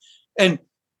point. And,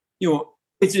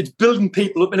 it's building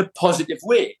people up in a positive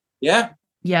way. Yeah.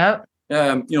 Yep.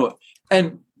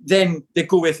 And then they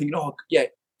go away thinking, oh, yeah,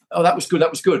 oh, that was good.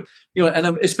 That was good.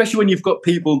 And especially when you've got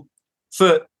people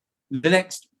for the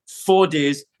next 4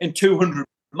 days and 200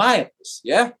 miles.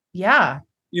 Yeah. Yeah.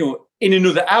 In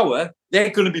another hour,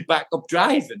 they're going to be back up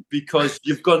driving because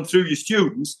you've gone through your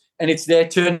students and it's their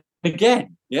turn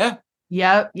again. Yeah.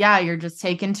 Yep. Yeah. You're just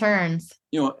taking turns.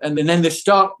 And then they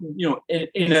start,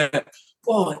 in a,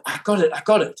 oh, I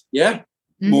got it. Yeah.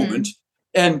 Mm-hmm. Moment.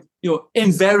 And,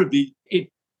 invariably it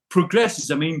progresses.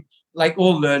 I mean, like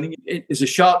all learning, it is a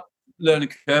sharp learning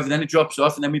curve, and then it drops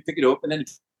off, and then we pick it up, and then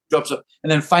it drops off,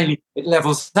 and then finally it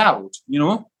levels out,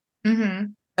 Mm-hmm.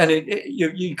 And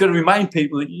you've got to remind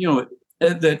people that,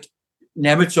 that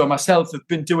Nemitz or myself have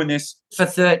been doing this for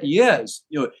 30 years.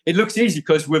 It looks easy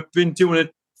because we've been doing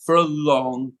it for a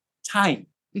long time.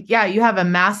 Yeah. You have a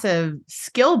massive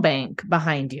skill bank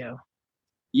behind you.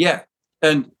 Yeah.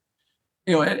 And,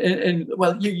 and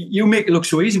well, you make it look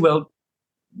so easy. Well,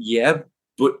 yeah,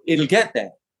 but it'll get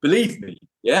there. Believe me.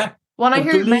 Yeah. Well, and I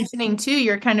hear you mentioning too,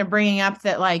 you're kind of bringing up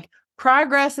that like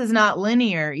progress is not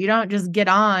linear. You don't just get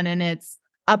on and it's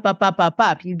up, up, up, up,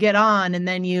 up. You get on and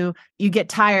then you get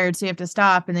tired. So you have to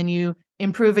stop, and then you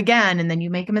improve again, and then you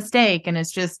make a mistake. And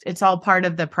it's all part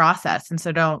of the process. And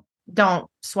so don't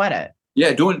sweat it.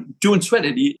 Yeah. Don't sweat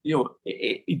it.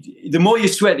 The more you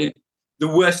sweat it, the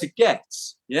worse it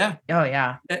gets. Yeah. Oh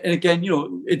yeah. And again,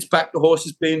 it's back to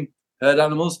horses being herd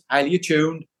animals, highly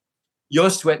attuned.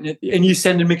 You're sweating it, and you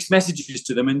sending mixed messages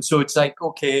to them. And so it's like,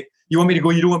 okay, you want me to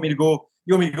go? You don't want me to go?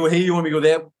 You want me to go here? You want me to go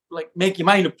there? Like, make your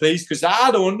mind up, please, because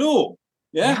I don't know.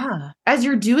 Yeah. As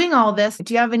you're doing all this,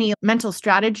 do you have any mental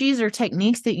strategies or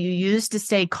techniques that you use to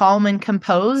stay calm and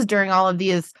composed during all of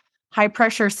these high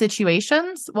pressure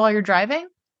situations while you're driving?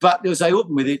 But as I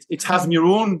open with it, it's having your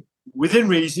own, within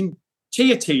reason, to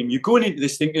your team. You're going into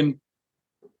this thinking,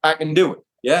 I can do it.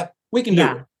 Yeah. We can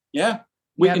do it. Yeah.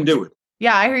 We can do it.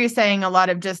 Yeah. I hear you saying a lot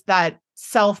of just that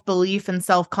self-belief and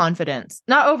self-confidence,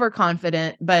 not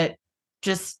overconfident, but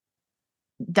just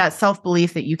that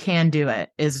self-belief that you can do it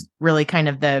is really kind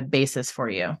of the basis for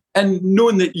you. And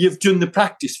knowing that you've done the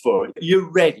practice for it, you're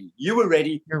ready. You were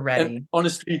ready. You're ready. And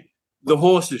honestly, the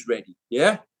horse is ready.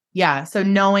 Yeah. Yeah. So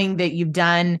knowing that you've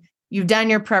done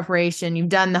your preparation, you've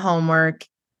done the homework,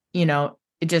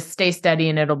 just stay steady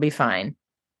and it'll be fine.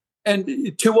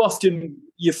 And too often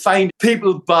you find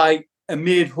people buy a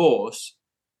made horse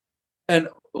and,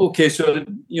 okay, so,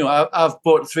 I've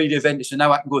bought a 3-day event, so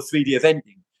now I can go 3-day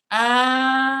eventing.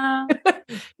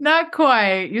 Not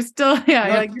quite. You still,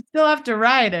 you still have to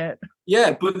ride it.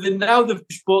 Yeah, but now they've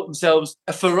bought themselves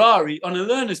a Ferrari on a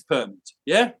learner's permit.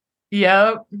 Yeah.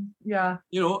 Yep. Yeah.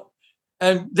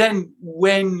 And then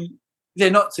when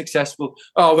they're not successful,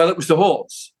 oh well, it was the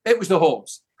horse. It was the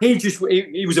horse.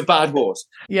 He was a bad horse.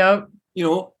 Yep.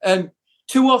 And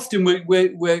too often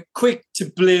we're quick to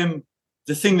blame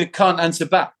the thing that can't answer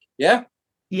back. Yeah.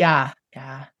 Yeah.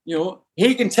 Yeah.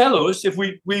 He can tell us if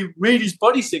we read his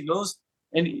body signals,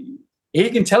 and he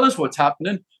can tell us what's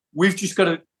happening. We've just got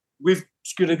to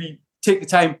take the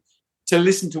time to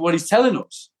listen to what he's telling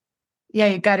us. Yeah,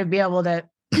 you got to be able to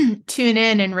tune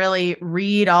in and really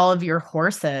read all of your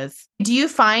horses. Do you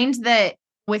find that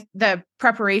with the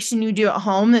preparation you do at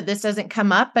home that this doesn't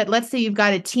come up? But let's say you've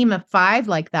got a team of 5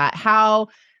 like that. How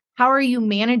are you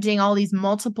managing all these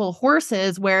multiple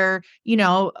horses where,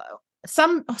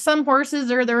 some horses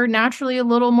they're naturally a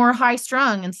little more high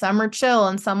strung and some are chill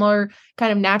and some are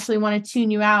kind of naturally want to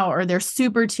tune you out or they're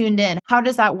super tuned in. How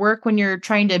does that work when you're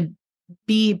trying to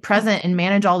be present and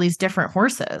manage all these different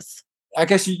horses? I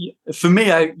guess for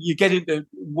me, you get into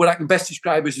what I can best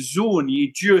describe as a zone.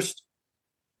 You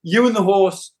and the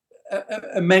horse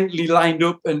are mentally lined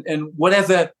up, and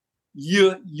whatever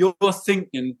you're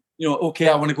thinking, okay,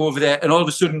 I want to go over there, and all of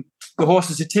a sudden the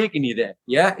horses are taking you there.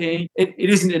 Yeah, it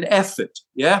isn't an effort.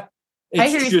 Yeah,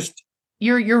 it's just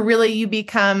you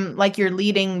become like you're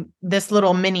leading this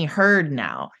little mini herd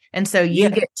now, and so you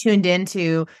get tuned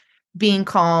into being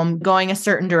calm, going a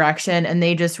certain direction, and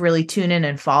they just really tune in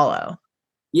and follow.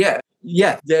 Yeah,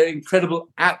 they're incredible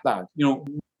at that.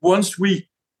 Once we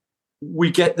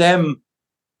get them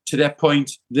to that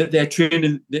point that they're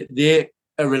training, that they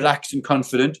are relaxed and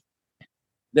confident,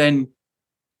 then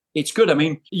it's good. I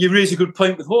mean, you raise a good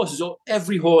point with horses.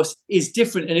 Every horse is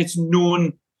different, and it's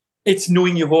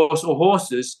knowing your horse or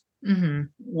horses,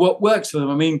 what works for them.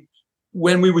 I mean,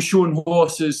 when we were showing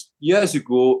horses years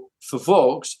ago for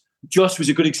Vaux, Josh was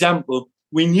a good example.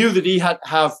 We knew that he had to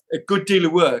have a good deal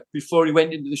of work before he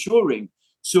went into the show ring.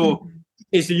 So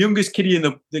as the youngest kiddie in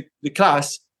the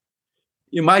class,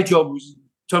 my job was,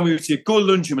 Tommy would say, go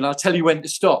lunge him and I'll tell you when to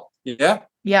stop. Yeah?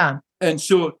 Yeah. And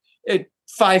so at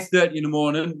 5:30 in the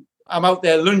morning, I'm out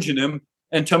there lunging him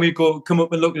and Tommy would come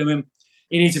up and look at him.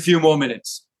 He needs a few more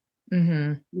minutes.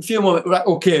 A few more, right,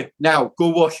 okay, now go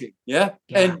wash it. Yeah?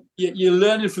 And you're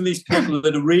learning from these people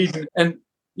that are reading and,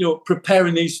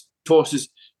 preparing these horses.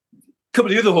 A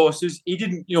couple of the other horses, he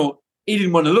didn't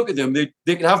want to look at them. They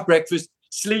could have breakfast,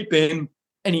 sleep in,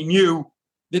 and he knew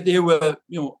that they were,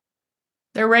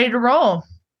 they're ready to roll.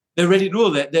 They're ready to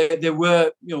roll. They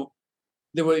were,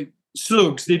 they were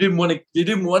slugs. They didn't want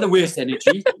to waste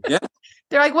energy. Yeah.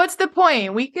 They're like, what's the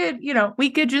point? We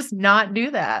could just not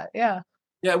do that. Yeah.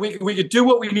 Yeah, we could do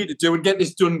what we need to do and get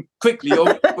this done quickly,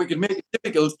 or we could make it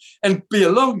difficult and be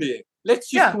along there.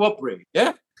 Let's just cooperate.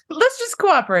 Yeah. Let's just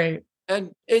cooperate.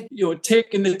 And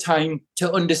taking the time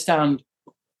to understand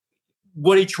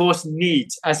what each horse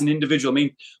needs as an individual. I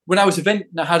mean, when I was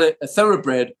eventing, I had a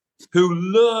thoroughbred who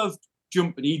loved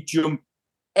jumping. He'd jump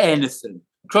anything.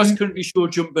 Cross-country show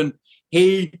jumping,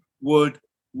 he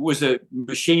was a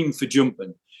machine for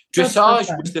jumping.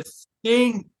 Dressage was the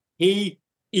thing he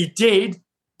did,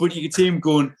 but you could see him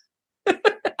going,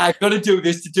 I got to do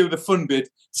this to do the fun bit,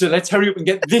 so let's hurry up and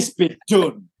get this bit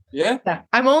done. Yeah?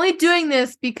 I'm only doing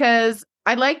this because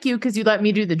I like you because you let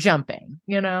me do the jumping,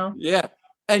 Yeah.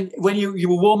 And when you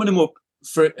were warming him up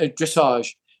for a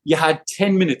dressage, you had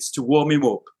 10 minutes to warm him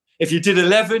up. If you did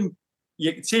 11,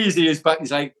 you could see his ears back.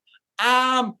 He's like,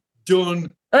 I'm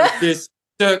done with this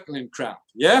circling crap.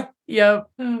 Yeah? Yep.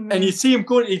 And you see him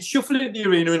going, he'd shuffle into the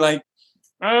arena and like,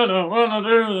 I don't want to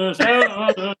do this.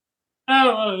 I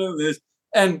don't want to do this.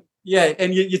 And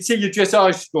you'd see your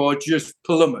dressage score just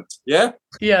plummet. Yeah?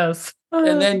 Yes.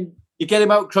 And then you get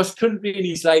him out cross country and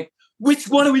he's like, which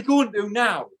one are we going to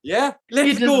now? Yeah?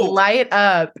 Let's go. Just light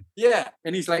up. Yeah.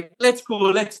 And he's like, let's go.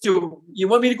 Let's do. You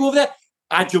want me to go over there?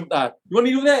 I jumped that. You want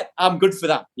me to go over there? I'm good for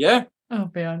that. Yeah?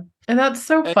 Oh, man. And that's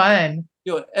so fun.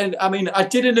 And I mean, I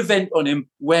did an event on him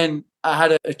when I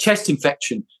had a chest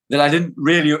infection that I didn't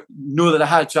really know that I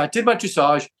had. So I did my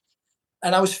dressage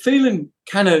and I was feeling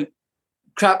kind of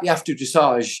crappy after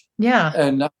dressage. Yeah.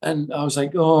 And I was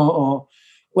like, oh,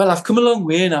 well, I've come a long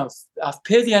way and I've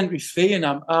paid the entry fee and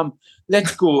I'm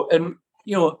let's go. And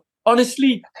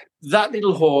honestly, that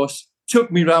little horse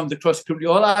took me around the cross country.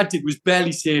 All I did was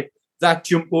barely say, that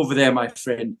jump over there, my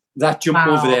friend, that jump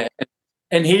over there.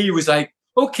 And he was like,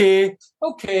 okay,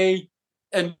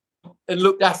 and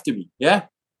looked after me. Yeah.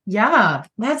 Yeah,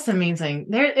 that's amazing.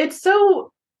 It's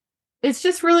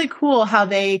just really cool how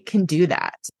they can do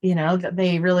that, that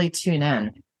they really tune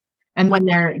in. And when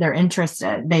they're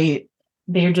interested, they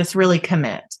just really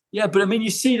commit. Yeah, but I mean, you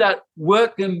see that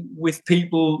working with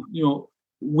people,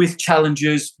 with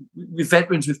challenges, with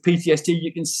veterans with PTSD,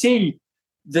 you can see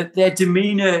that their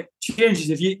demeanor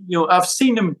changes. If I've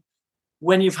seen them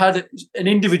when you've had an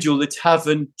individual that's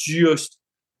having just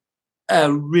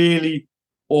a really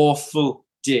awful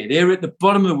day. They're at the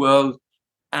bottom of the world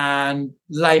and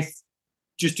life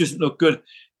just doesn't look good.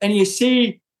 And you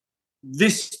see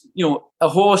this, a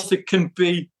horse that can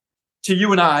be, to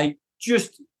you and I,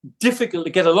 just difficult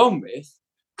to get along with,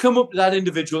 come up to that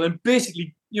individual and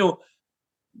basically,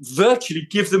 virtually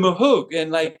give them a hug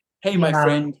and like, hey, my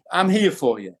friend, I'm here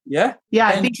for you. Yeah. Yeah.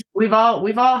 I think we've all,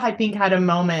 I think, had a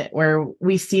moment where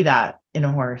we see that in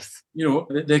a horse.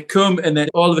 They come and then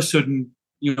all of a sudden,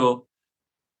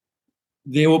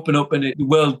 they open up and the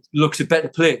world looks a better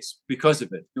place because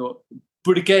of it.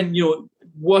 But again,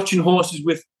 watching horses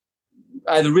with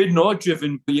either ridden or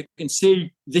driven, you can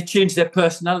see they change their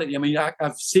personality. I mean,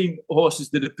 I've seen horses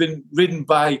that have been ridden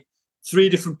by 3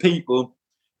 different people.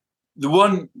 The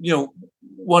one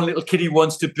little kiddie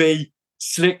wants to be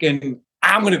slick and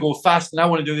I'm going to go fast and I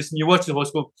want to do this. And you watch the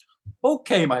horse go,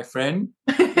 okay, my friend.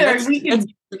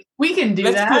 we can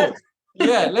do that. Go.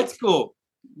 Yeah, let's go.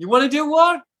 You want to do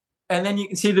what? And then you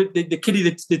can see the kiddie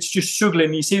that's just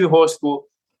struggling. You see the horse go,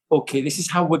 okay, this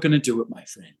is how we're going to do it, my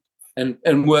friend.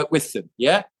 And work with them.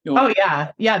 Yeah. Oh,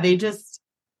 yeah. Yeah.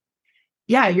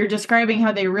 You're describing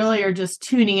how they really are just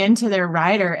tuning into their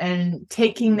rider and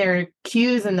taking their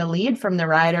cues and the lead from the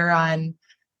rider on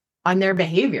their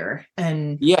behavior.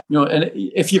 And and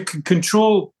if you can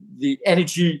control the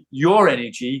energy, your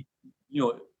energy,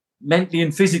 mentally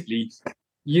and physically,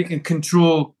 you can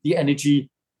control the energy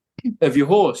of your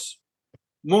horse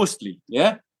mostly.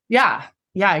 Yeah. Yeah.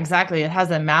 Yeah, exactly. It has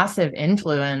a massive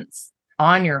influence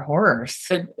on your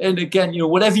horse. And again,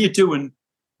 whatever you're doing,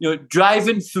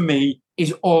 driving for me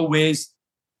is always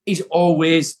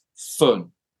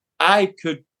fun. I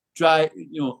could drive,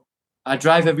 I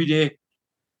drive every day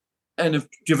and have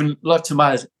driven lots of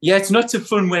miles. Yeah, it's not so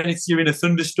fun when you're in a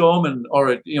thunderstorm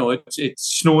or it's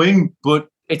snowing, but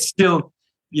it's still,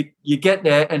 you get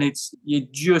there and you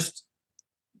just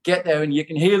get there and you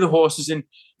can hear the horses. And,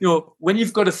 when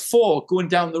you've got a 4 going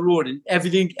down the road and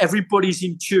everybody's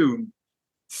in tune,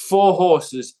 4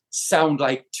 horses sound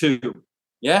like 2.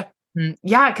 Yeah.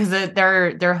 Yeah, because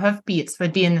their hoof beats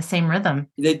would be in the same rhythm.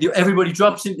 Everybody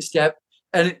drops into step,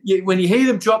 and when you hear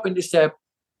them drop into step,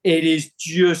 it is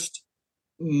just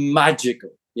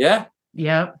magical. Yeah.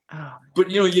 Yep. Oh.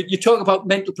 But you talk about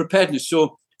mental preparedness.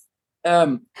 So,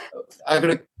 I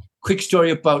got a quick story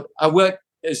about. I work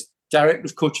as director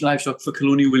of coaching livestock for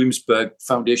Colonial Williamsburg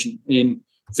Foundation in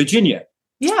Virginia.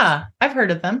 Yeah, I've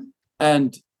heard of them.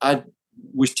 And I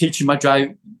was teaching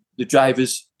the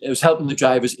drivers. I was helping the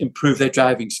drivers improve their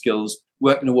driving skills,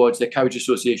 working towards their Carriage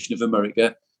Association of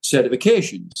America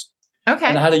certifications. Okay.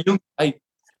 And I had a young guy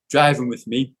driving with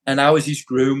me, and I was his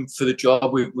groom for the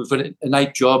job. We've got a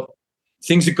night job.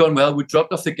 Things had gone well. We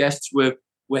dropped off the guests. We're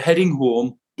heading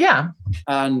home. Yeah.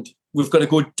 And we've got to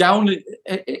go down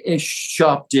a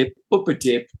sharp dip, up a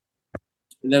dip,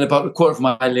 and then about a quarter of a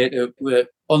mile later, we're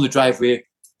on the driveway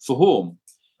for home.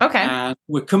 Okay. And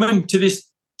we're coming to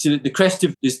the crest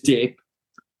of this dip.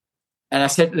 And I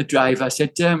said to the driver, I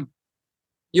said,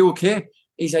 you okay?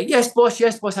 He's like, yes, boss,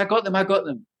 I got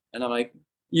them. And I'm like,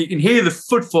 you can hear the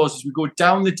footfalls as we go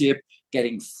down the dip,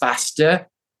 getting faster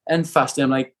and faster. I'm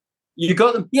like, you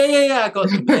got them? Yeah, I got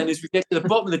them. And then as we get to the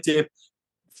bottom of the dip,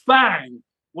 bang,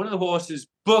 one of the horses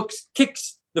bucks,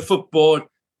 kicks the footboard,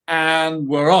 and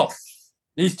we're off.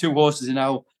 These 2 horses are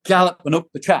now galloping up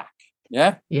the track.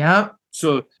 Yeah? Yeah.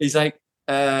 So he's like,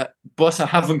 boss, I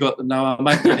haven't got them now. I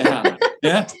might need a hand.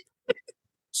 Yeah?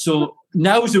 So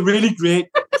now is a really great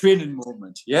training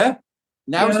moment. Yeah?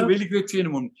 Now is a really great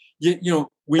training moment.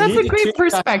 That's a great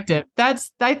perspective.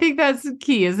 I think that's the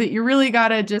key, is that you really got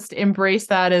to just embrace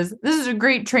that as this is a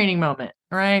great training moment,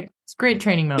 right? It's a great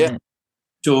training moment. Yeah.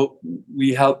 So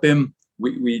we help him.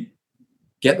 We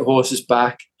get the horses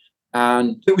back.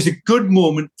 And it was a good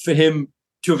moment for him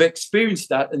to have experienced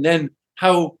that and then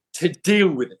how to deal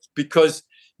with it. Because,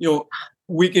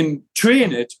 we can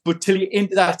train it, but till you're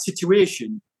into that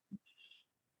situation,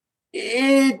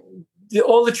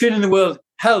 all the training in the world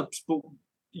helps, but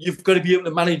you've got to be able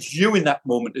to manage you in that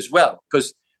moment as well.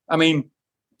 Because, I mean,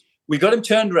 we got him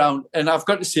turned around, and I've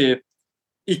got to say,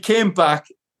 he came back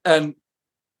and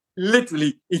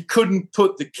literally he couldn't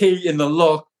put the key in the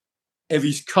lock of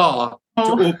his car to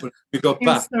open. We got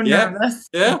back. So nervous.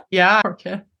 Yeah.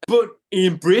 Okay. But he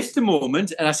embraced the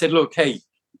moment, and I said, look, hey,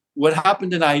 what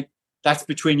happened tonight, that's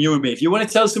between you and me. If you want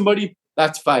to tell somebody,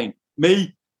 that's fine.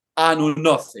 Me, I know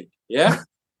nothing. Yeah?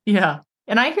 Yeah.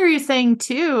 And I hear you saying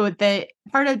too that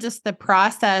part of just the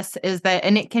process is that,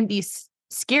 and it can be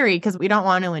scary because we don't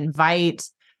want to invite,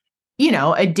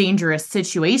 a dangerous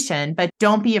situation, but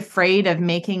don't be afraid of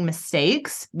making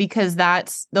mistakes, because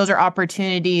those are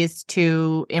opportunities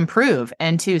to improve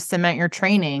and to cement your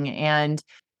training. And,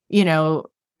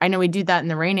 I know we do that in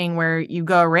the reining where you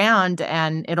go around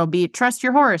and it'll be trust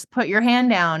your horse, put your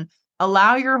hand down,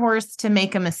 allow your horse to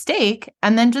make a mistake,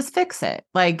 and then just fix it.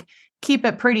 Like, keep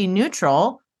it pretty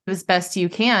neutral as best you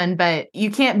can, but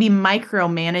you can't be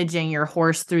micromanaging your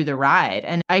horse through the ride.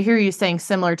 And I hear you saying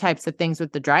similar types of things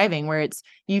with the driving, where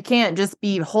you can't just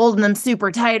be holding them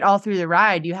super tight all through the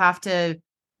ride. You have to,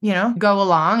 go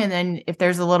along. And then if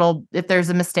there's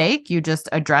a mistake, you just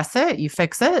address it, you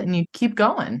fix it, and you keep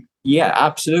going. Yeah,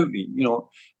 absolutely.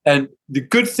 And the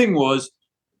good thing was,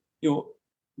 the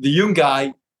young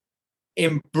guy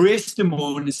embraced the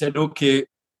moment and said, okay,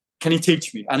 can you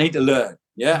teach me? I need to learn.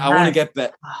 Yeah. I want to get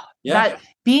better. Yeah.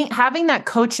 Having that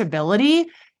coachability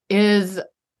is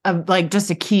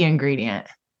just a key ingredient.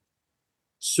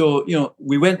 So,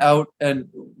 we went out and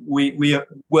we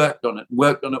worked on it.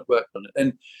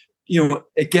 And,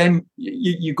 again,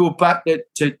 you go back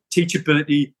to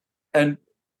teachability and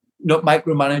not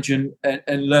micromanaging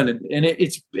and learning. And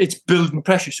it's building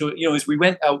pressure. So, as we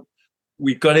went out,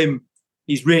 we got him,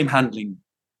 his rein handling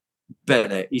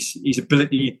better, his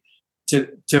ability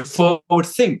to forward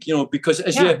think, because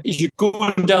as you're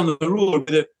going down the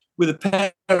road with a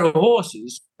pair of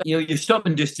horses, your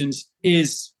stopping distance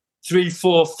is 300,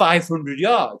 400, 500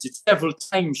 yards. It's several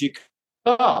times your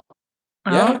car.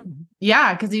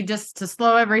 Yeah, because to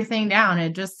slow everything down,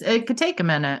 it could take a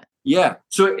minute. Yeah.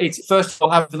 So it's first of all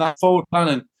having that forward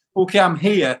planning. Okay, I'm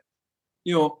here.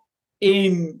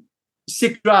 In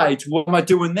 6 rides, what am I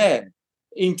doing there?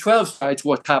 In 12 rides,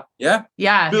 what happened? Yeah.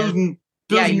 Yeah. Building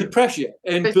the pressure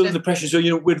and building the pressure. So,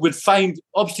 we'd find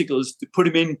obstacles to put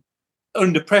him in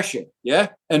under pressure. Yeah.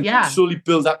 And slowly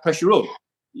build that pressure up.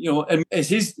 And as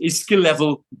his skill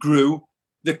level grew,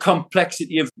 the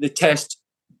complexity of the test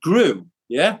grew.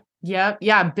 Yeah. Yeah.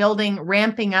 Yeah.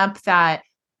 Ramping up that,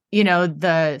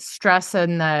 the stress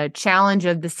and the challenge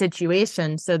of the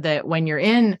situation, so that when you're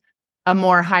in a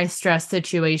more high stress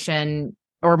situation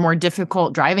or more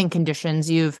difficult driving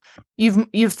conditions, you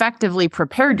effectively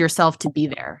prepared yourself to be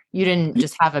there. You didn't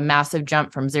just have a massive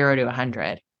jump from 0 to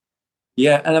 100.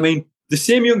 Yeah. And I mean, the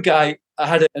same young guy, I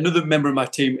had another member of my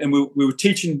team, and we were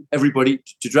teaching everybody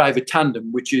to drive a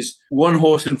tandem, which is one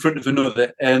horse in front of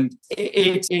another. And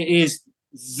it is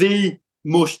the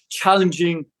most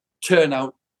challenging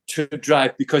turnout to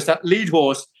drive, because that lead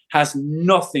horse has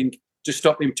nothing to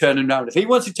stop him turning around. If he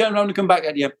wants to turn around and come back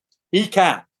at you, he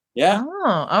can. Yeah.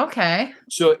 Oh, okay.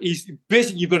 So he's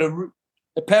basically, you've got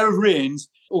a pair of reins.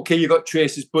 Okay, you've got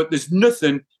traces, but there's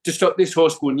nothing to stop this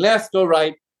horse going left or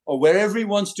right or wherever he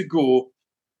wants to go.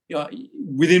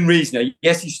 Within reason.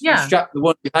 Yes, he's strapped the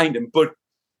one behind him, but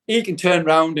he can turn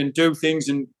around and do things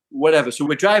and whatever. So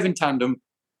we're driving tandem,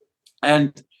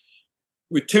 and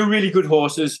with 2 really good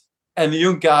horses, and the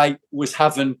young guy was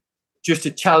having just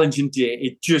a challenging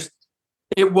day.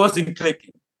 It wasn't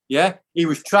clicking. Yeah, he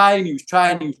was trying.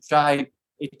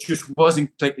 It just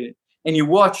wasn't clicking. And you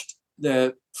watched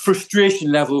the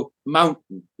frustration level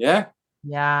mountain. Yeah.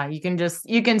 Yeah, you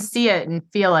can see it and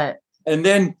feel it. And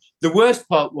then the worst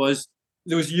part was,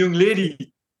 there was a young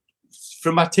lady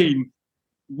from my team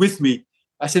with me.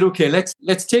 I said, okay,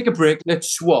 let's take a break.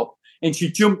 Let's swap. And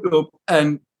she jumped up,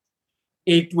 and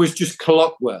it was just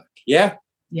clockwork. Yeah.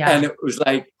 Yeah. And it was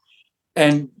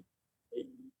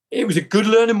it was a good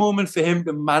learning moment for him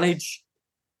to manage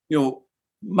the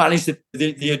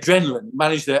adrenaline,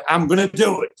 manage I'm going to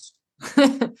do it.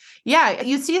 Yeah.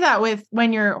 You see that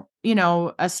when you're,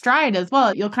 astride as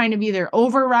well. You'll kind of either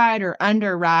override or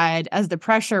underride as the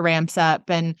pressure ramps up,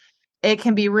 and it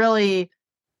can be really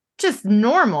just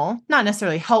normal, not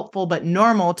necessarily helpful, but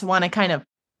normal to want to kind of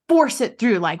force it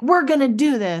through, like, we're going to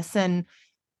do this. And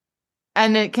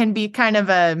it can be kind of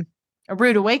a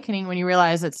rude awakening when you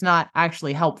realize it's not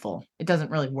actually helpful. It doesn't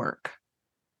really work.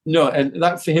 No. And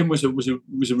that for him was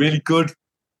a really good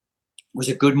was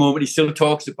a good moment. He still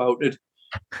talks about it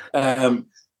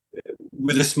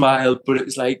with a smile, but it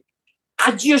was like,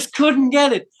 I just couldn't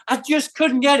get it. I just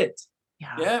couldn't get it.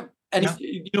 Yeah. And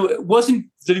it wasn't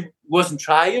that he wasn't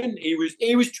trying.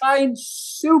 He was trying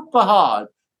super hard,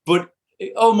 but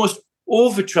almost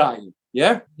over trying.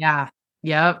 Yeah. Yeah.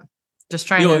 Yep. Just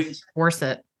trying to force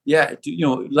it. Yeah.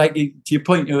 Like to your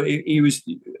point, he was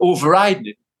overriding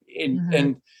it.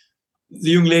 And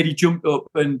the young lady jumped up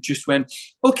and just went,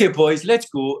 okay, boys, let's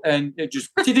go. And it just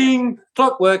ding,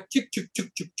 clockwork, chick, chick,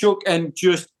 chick, chick, chick, and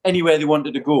just anywhere they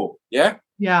wanted to go. Yeah.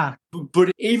 Yeah.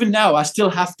 But even now, I still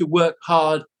have to work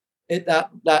hard at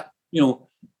that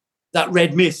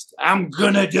red mist. I'm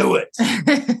going to do it.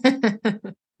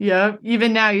 Yeah.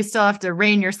 Even now, you still have to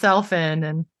rein yourself in.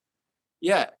 And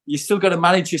yeah, you still got to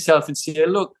manage yourself and say,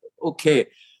 look, okay,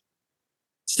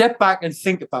 step back and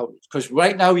think about it. Because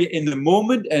right now you're in the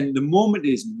moment and the moment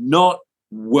is not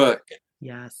working.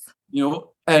 Yes.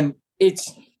 And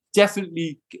it's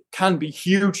definitely can be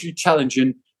hugely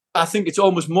challenging. I think it's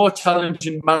almost more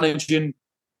challenging managing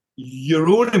your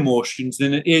own emotions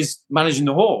than it is managing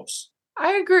the horse.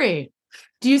 I agree.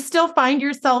 Do you still find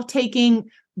yourself taking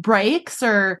breaks,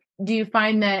 or do you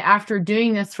find that after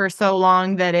doing this for so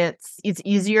long that it's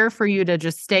easier for you to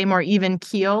just stay more even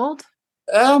keeled?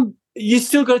 You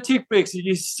still got to take breaks.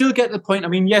 You still get to the point. I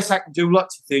mean, yes, I can do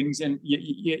lots of things and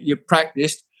you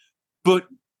practiced, but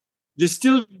you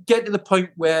still get to the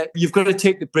point where you've got to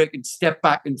take the break and step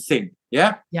back and think.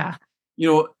 Yeah. Yeah.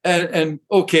 And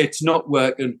okay, it's not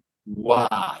working.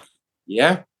 Why?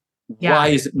 Yeah. Why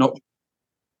is it not?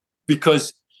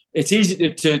 Because it's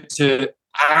easy to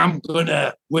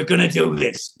we're gonna do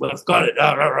this. We've got it.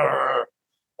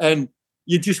 And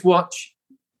you just watch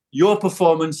your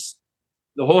performance,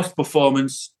 the horse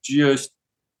performance, just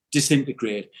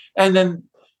disintegrate. And then,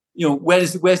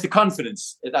 where's the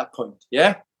confidence at that point?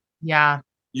 Yeah. Yeah.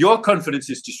 Your confidence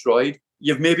is destroyed.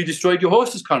 You've maybe destroyed your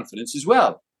horse's confidence as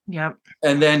well. Yep.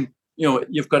 And then,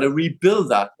 you've got to rebuild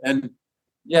that. And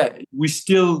yeah, we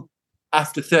still,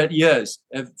 after 30 years,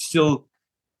 have still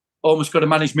almost got to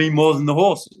manage me more than the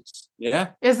horses. Yeah.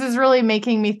 This is really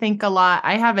making me think a lot.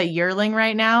 I have a yearling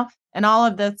right now, and all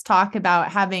of this talk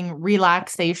about having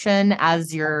relaxation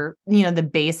as your, the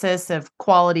basis of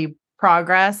quality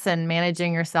progress and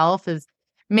managing yourself is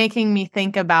making me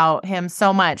think about him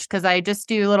so much, because I just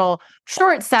do little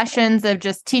short sessions of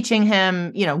just teaching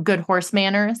him, good horse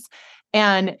manners.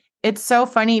 And it's so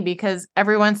funny because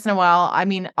every once in a while, I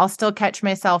mean, I'll still catch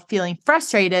myself feeling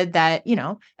frustrated that,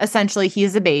 essentially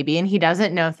he's a baby and he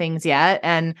doesn't know things yet.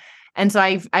 And so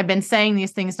I've been saying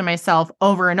these things to myself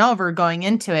over and over going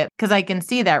into it, because I can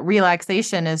see that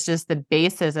relaxation is just the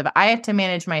basis of, I have to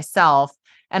manage myself.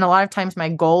 And a lot of times my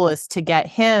goal is to get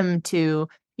him to,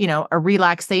 a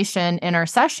relaxation in our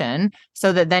session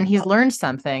so that then he's learned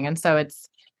something. And so it's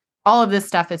all of this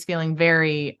stuff is feeling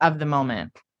very of the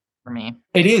moment for me.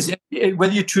 It is.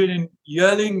 Whether you're training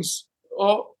yearlings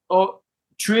or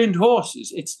trained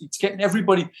horses, it's getting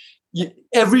everybody.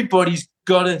 Everybody's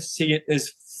got to see it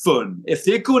as fun. If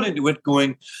they're going into it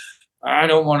going, I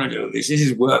don't want to do this. This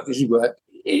is work.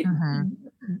 It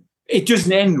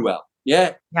doesn't end well.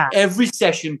 Yeah. Every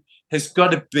session has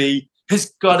got to be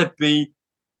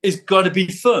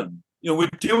fun. We're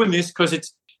doing this because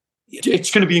it's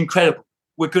going to be incredible.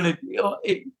 We're going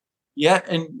to,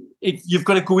 you've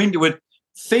got to go into it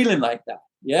feeling like that.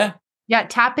 Yeah. Yeah.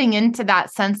 Tapping into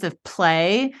that sense of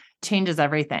play changes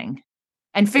everything,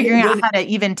 and figuring out how to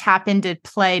even tap into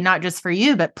play, not just for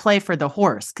you, but play for the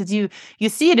horse. Cause you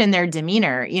see it in their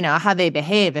demeanor, how they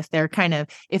behave, if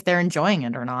they're enjoying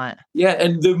it or not. Yeah.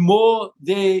 And the more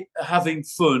they are having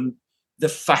fun, the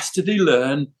faster they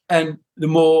learn and the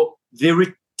more they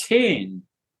retain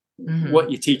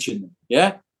what you're teaching them.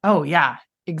 Yeah. Oh yeah,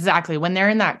 exactly. When they're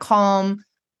in that calm,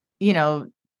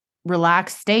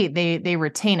 relaxed state, they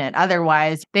retain it.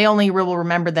 Otherwise, they only will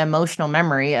remember the emotional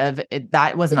memory of it,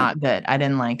 that was not good. I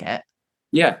didn't like it.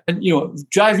 Yeah. And,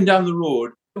 driving down the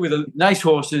road with nice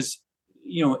horses,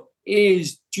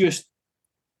 is just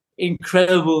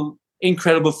incredible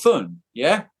fun.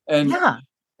 Yeah. And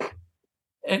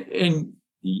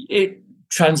it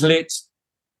translates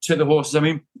to the horses. I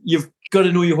mean, you've got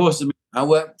to know your horses. I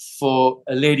worked for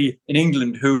a lady in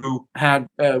England who had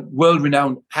a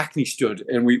world-renowned Hackney stud,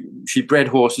 and she bred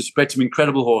some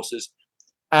incredible horses.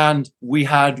 And we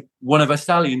had one of our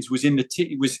stallions was in the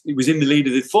lead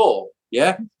of the four.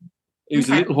 Yeah, he was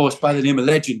a little horse by the name of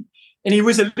Legend, and he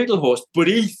was a little horse, but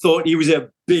he thought he was a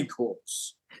big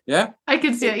horse. Yeah, I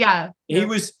can see it. Yeah,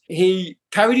 he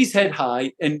carried his head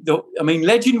high, and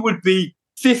Legend would be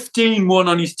 15-1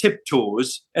 on his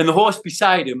tiptoes, and the horse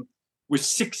beside him was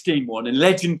 16-1, and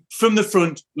Legend from the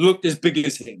front looked as big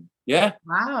as him. Yeah.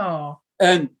 Wow.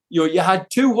 And you had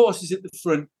two horses at the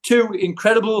front, two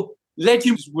incredible.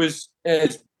 Legend was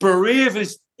as brave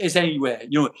as anywhere.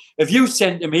 If you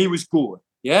sent him, he was going.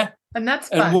 Yeah. And that's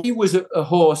fun. And he was a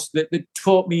horse that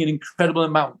taught me an incredible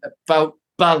amount about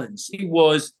balance. He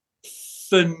was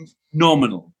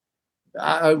phenomenal.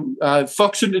 I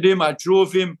fox hunted him. I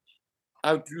drove him.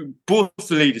 Both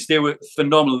the leaders, they were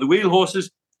phenomenal. The wheel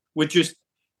horses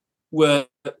were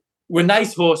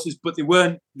nice horses, but they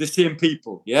weren't the same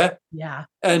people. Yeah. Yeah.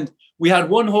 And we had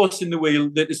one horse in the wheel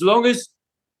that, as long as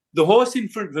the horse in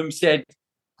front of him said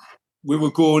we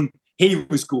were going, he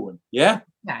was going. Yeah.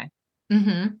 Okay.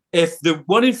 Mm-hmm. If the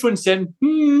one in front said,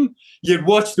 you'd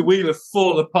watch the wheel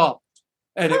fall apart,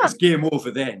 and it was game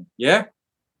over then. Yeah.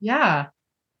 Yeah.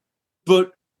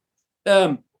 But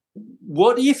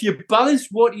what if you balance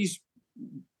what his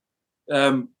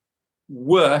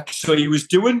work, so he was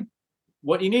doing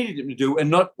what he needed him to do and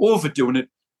not overdoing it,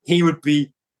 he would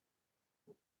be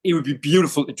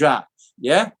beautiful to drive.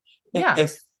 Yeah. Yeah.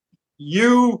 If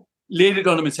you laid it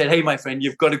on him and said, hey, my friend,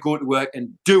 you've got to go to work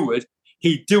and do it,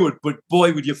 he'd do it. But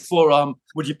boy, would you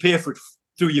pay for it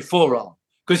through your forearm,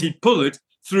 because he'd pull it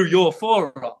through your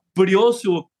forearm. But he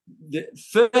also, the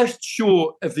first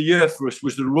show of the year for us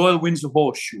was the Royal Windsor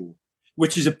Horse Show,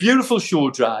 which is a beautiful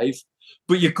show drive,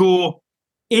 but you go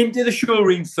into the show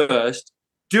ring first,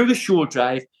 do the show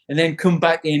drive, and then come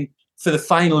back in for the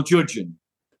final judging.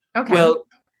 Okay. Well,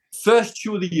 first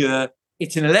show of the year,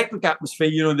 it's an electric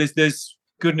atmosphere. There's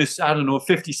goodness, I don't know,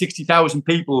 50, 60,000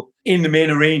 people in the main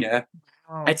arena.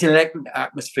 Oh. It's an electric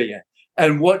atmosphere.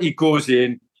 And what he goes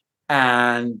in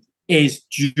and is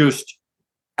just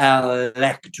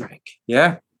electric.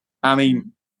 Yeah. I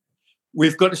mean,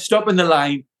 we've got to stop in the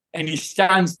line, and he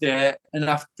stands there, and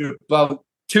after about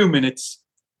 2 minutes,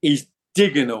 he's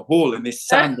digging a hole in this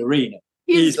sand arena.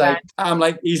 He's like,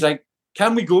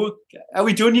 can we go? Are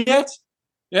we done yet?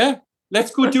 Yeah.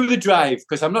 Let's go do the drive,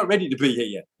 because I'm not ready to be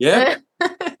here yet. Yeah.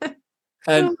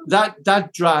 And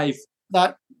that drive,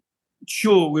 that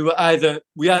show, we either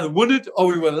won it or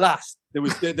we were last. There were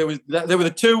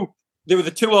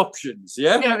the two options.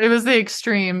 Yeah. Yeah, it was the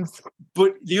extremes.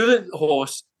 But the other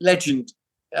horse, Legend,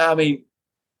 I mean,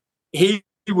 he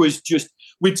was just,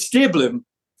 we'd stable him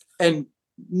and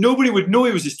nobody would know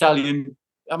he was a stallion.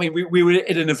 I mean, we were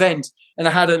at an event, and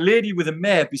I had a lady with a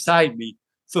mare beside me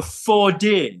for 4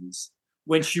 days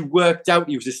when she worked out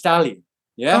he was a stallion.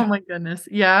 Yeah. Oh my goodness.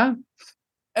 Yeah.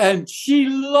 And she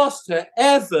lost her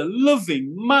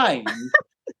ever-loving mind.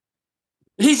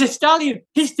 He's a stallion.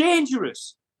 He's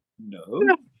dangerous. No.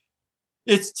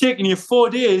 It's taken you 4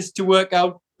 days to work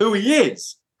out who he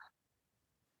is.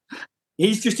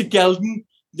 He's just a gelding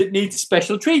that needs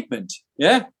special treatment.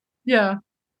 Yeah. Yeah.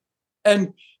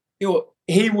 And,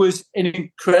 he was an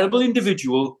incredible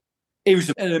individual. He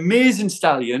was an amazing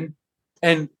stallion,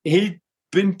 and he'd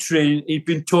been trained, he'd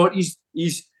been taught his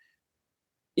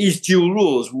dual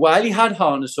roles. While he had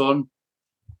harness on,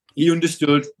 he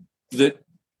understood that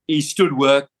his stud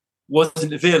work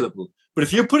wasn't available. But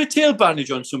if you put a tail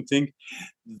bandage on something,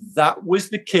 that was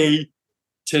the key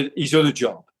to his other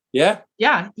job. Yeah?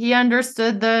 Yeah. He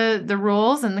understood the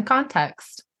rules and the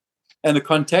context. And the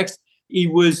context. He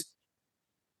was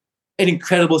an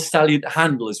incredible stallion to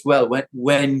handle as well.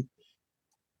 When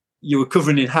you were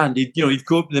covering in hand, he'd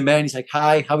go up to the man, he's like,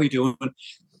 hi, how are you doing?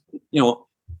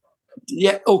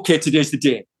 Yeah, okay, today's the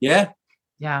day. Yeah?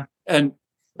 Yeah. And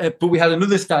but we had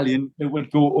another stallion that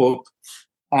would go up,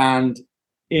 and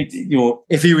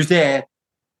if he was there,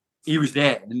 he was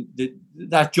there. And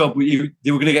that job,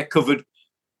 they were going to get covered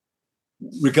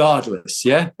regardless.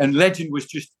 Yeah? And Legend was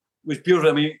beautiful.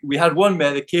 I mean, we had one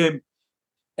mare that came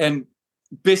and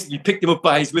basically picked him up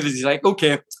by his withers. He's like,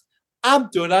 okay, I'm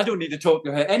done. I don't need to talk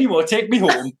to her anymore. Take me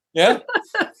home. Yeah.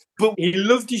 But he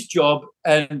loved his job,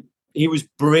 and he was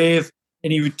brave,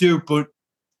 and he would do, but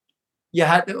you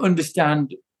had to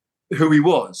understand who he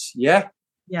was. Yeah.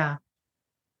 Yeah.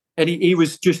 And he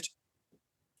was just,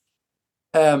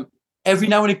 every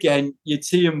now and again, you'd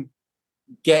see him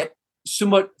get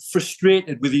somewhat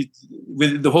frustrated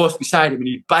with the horse beside him, and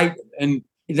he'd bite him, and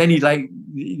then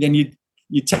you'd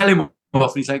tell him off,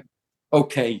 and he's like,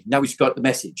 okay, now he's got the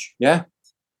message. Yeah.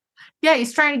 Yeah.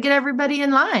 He's trying to get everybody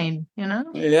in line,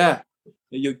 Yeah.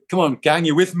 Come on, gang,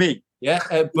 you're with me. Yeah.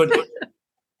 But,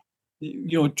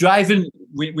 driving,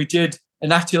 we did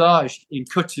an attelage in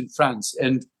Cuts in France,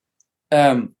 and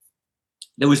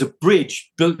there was a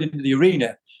bridge built into the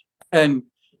arena, and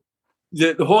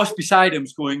the horse beside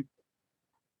him's going,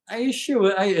 are you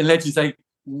sure? And Legend's like,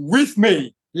 with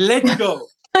me, let's go.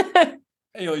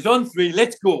 He's on 3,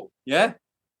 let's go. Yeah.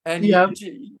 And Yep.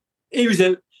 he was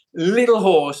a little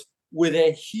horse with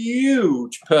a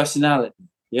huge personality.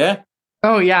 Yeah.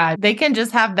 Oh yeah, they can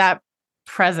just have that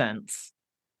presence.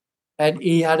 And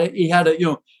he had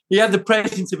the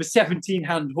presence of a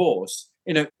 17-hand horse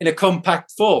in a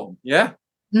compact form. Yeah.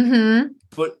 Mm-hmm.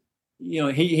 But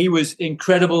he was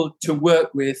incredible to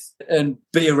work with and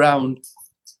be around,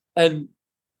 and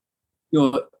you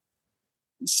know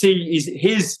see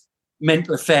his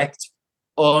mental effect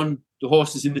on the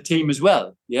horses in the team as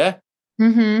well. Yeah.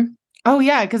 Mm-hmm. Oh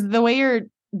yeah, because the way you're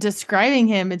describing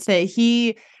him, it's that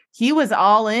he was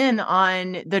all in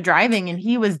on the driving and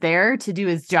he was there to do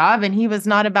his job and he was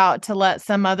not about to let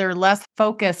some other less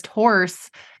focused horse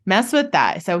mess with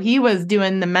that. So he was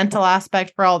doing the mental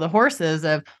aspect for all the horses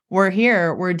of we're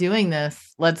here, we're doing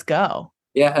this, let's go.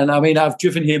 Yeah, and I mean, I've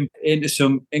driven him into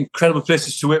some incredible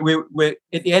places. So we're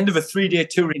at the end of a 3-day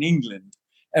tour in England,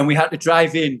 and we had to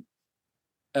drive in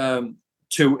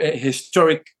to a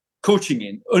historic coaching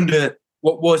inn under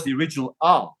what was the original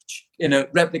arch in a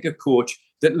replica coach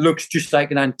that looks just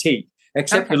like an antique,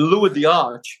 except they lowered the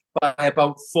arch by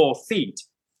about 4 feet.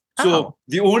 So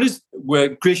the owners were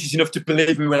gracious enough to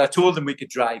believe me when I told them we could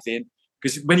drive in,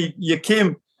 because when you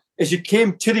came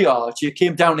to the arch, you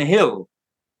came down a hill,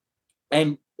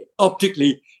 and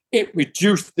optically it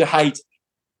reduced the height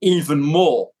even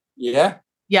more. Yeah.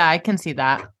 Yeah, I can see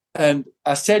that. And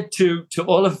I said to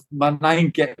all of my 9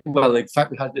 guests, well, in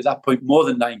fact, we had at that point more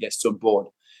than 9 guests on board.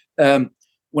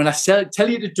 When I tell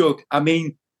you to duck, I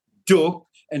mean duck,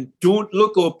 and don't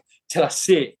look up till I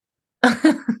say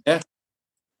it. Yeah?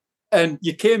 And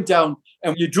you came down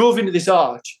and you drove into this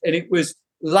arch, and it was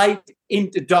light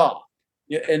into dark.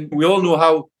 Yeah? And we all know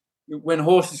how when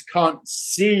horses can't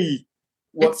see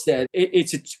what's there,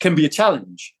 it can be a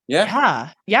challenge.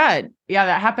 Yeah. Yeah.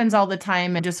 That happens all the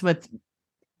time. And just with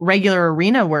regular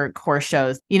arena work horse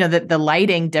shows, that the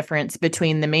lighting difference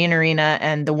between the main arena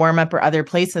and the warm up or other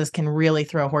places can really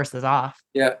throw horses off.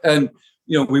 Yeah. And,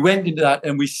 we went into that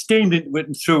and we steamed into it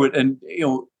and through it. And,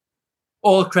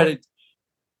 all credit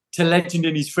to Legend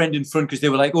and his friend in front, because they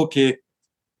were like, okay,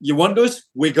 you want us?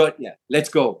 We got you. Let's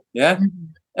go. Yeah. Mm-hmm.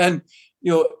 And,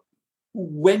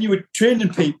 when you were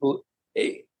training people,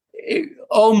 it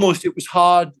was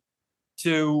hard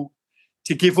to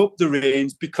give up the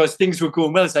reins because things were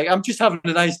going well. It's like, I'm just having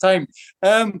a nice time.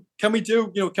 Can we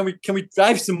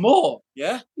drive some more?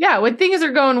 Yeah. Yeah. When things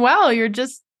are going well, you're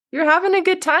having a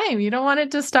good time. You don't want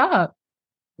it to stop.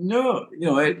 No,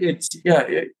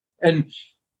 and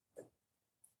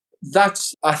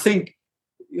that's, I think,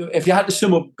 if you had to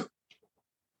sum up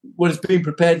what is being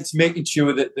prepared, it's making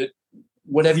sure that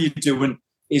whatever you're doing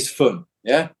is fun.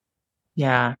 Yeah.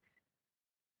 Yeah.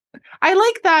 I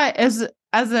like that as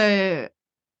a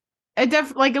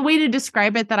way to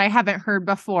describe it that I haven't heard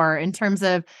before in terms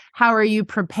of how are you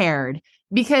prepared?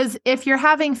 Because if you're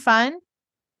having fun,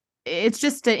 it's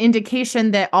just an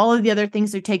indication that all of the other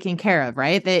things are taken care of,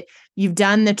 right? That you've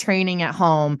done the training at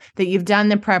home, that you've done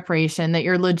the preparation, that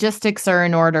your logistics are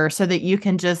in order so that you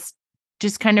can just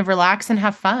kind of relax and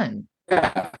have fun.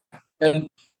 Yeah. And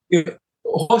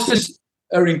horses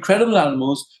are incredible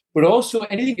animals, but also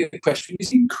anything in question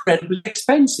is incredibly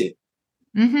expensive.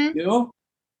 Mm-hmm.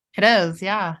 It is,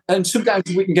 yeah. And sometimes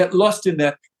we can get lost in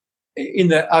the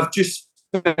I've just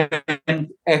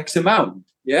spent X amount.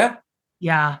 Yeah.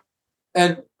 Yeah.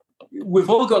 And we've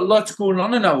all got lots going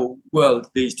on in our world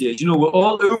these days. We're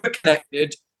all over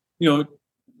connected,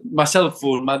 my cell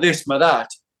phone, my this, my that.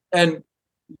 And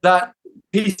that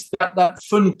piece, that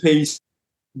fun piece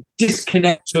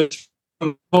disconnects us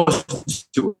from horses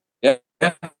to it.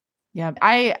 Yeah.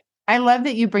 I love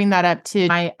that you bring that up too.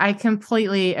 I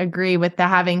completely agree with the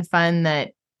having fun,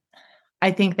 that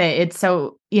I think that it's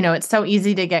so, it's so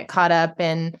easy to get caught up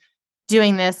in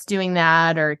doing this, doing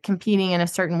that, or competing in a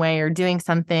certain way or doing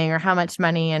something or how much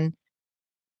money. And,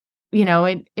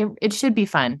 it should be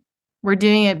fun. We're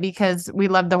doing it because we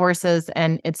love the horses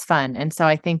and it's fun. And so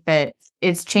I think that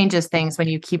it changes things when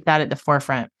you keep that at the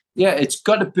forefront. Yeah, it's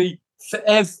got to be for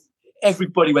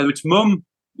everybody, whether it's mum,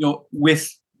 with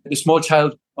the small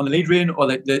child on the lead rein, or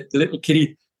the little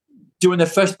kiddie doing their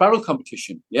first barrel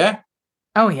competition. Yeah.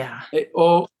 Oh yeah.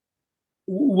 Or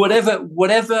whatever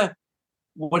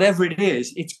it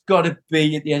is, it's got to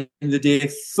be at the end of the day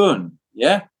fun.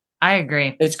 Yeah. I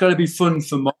agree. It's got to be fun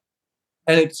for mom,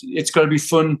 and it's got to be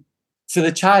fun for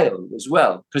the child as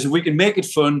well. Because if we can make it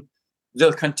fun,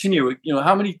 they'll continue.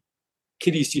 How many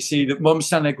kiddies do you see that mom's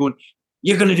standing there going,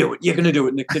 "You're going to do it. You're going to do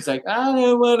it," and the kid's like, "I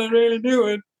don't want to really do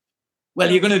it."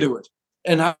 Well, you're going to do it.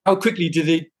 And how quickly do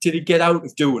they get out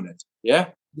of doing it? Yeah.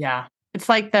 Yeah. it's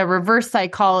like the reverse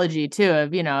psychology too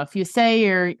of, if you say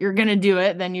you're going to do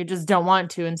it, then you just don't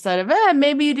want to, instead of,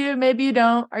 maybe you do, maybe you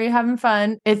don't. Are you having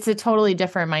fun? It's a totally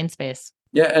different mind space.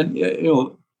 Yeah.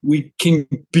 And, we can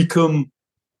become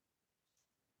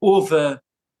over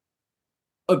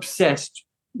obsessed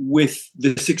with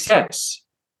the success,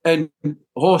 and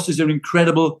horses are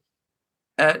incredible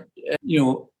at,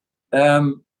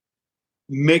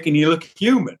 making you look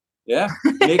human. Yeah.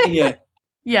 Making you,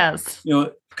 yes.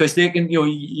 Because they can,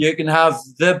 you can have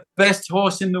the best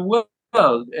horse in the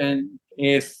world, and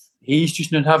if he's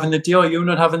just not having the day, or you're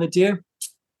not having the day,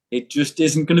 it just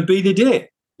isn't going to be the day.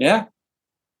 Yeah.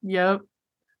 Yep.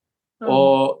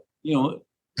 Or,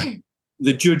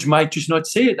 the judge might just not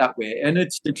say it that way. And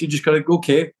you just got to go,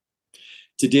 okay,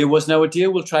 today wasn't our day.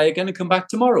 We'll try again and come back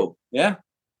tomorrow. Yeah.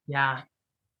 Yeah.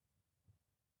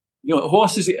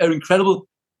 Horses are incredible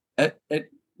at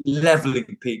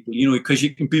leveling people, because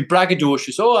you can be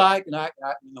braggadocious. Oh, I can act.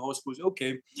 And the horse goes,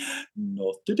 okay,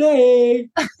 not today.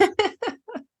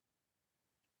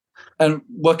 And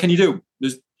what can you do?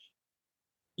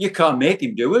 You can't make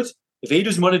him do it. If he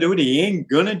doesn't want to do it, he ain't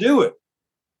going to do it.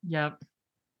 Yep.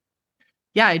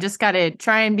 Yeah, you just got to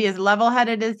try and be as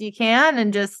level-headed as you can,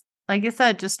 and just, like you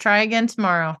said, just try again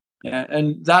tomorrow. Yeah,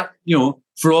 and that,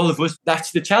 for all of us,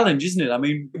 that's the challenge, isn't it? I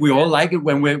mean, we all like it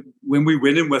when we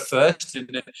win and we're first,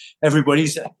 and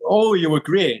everybody's, oh, you were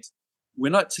great.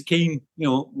 We're not so keen,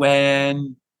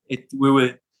 when we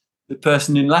were the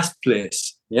person in last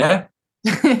place. Yeah.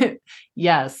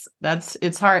 Yes,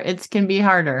 it's hard. It can be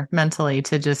harder mentally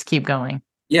to just keep going.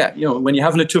 Yeah, when you're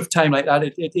having a tough time like that,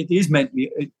 it is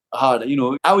mentally harder.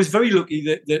 I was very lucky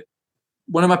that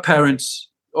one of my parents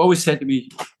always said to me,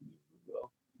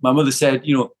 my mother said,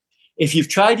 if you've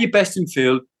tried your best and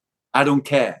failed, I don't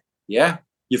care. Yeah,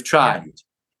 you've tried. Yeah.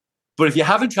 But if you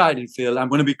haven't tried and failed, I'm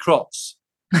going to be cross.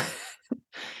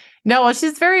 No, well,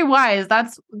 she's very wise.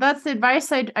 That's the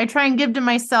advice I try and give to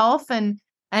myself and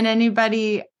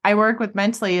anybody I work with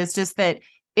mentally, is just that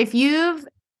if you've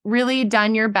really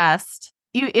done your best,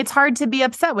 it's hard to be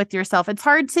upset with yourself. It's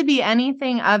hard to be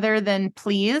anything other than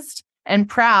pleased and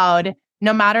proud,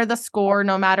 no matter the score,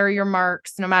 no matter your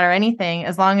marks, no matter anything,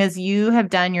 as long as you have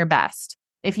done your best.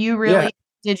 If you really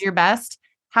did your best,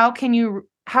 how can you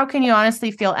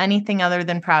honestly feel anything other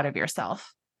than proud of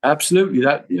yourself? Absolutely.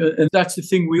 And that's the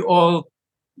thing we all,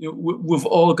 we've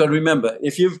all got to remember.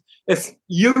 If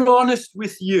you're honest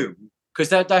with you, because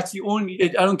that's the only,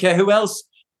 I don't care who else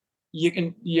you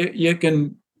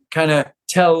can kind of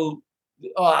tell,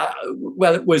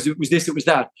 well, it was this, it was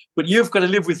that. But you've got to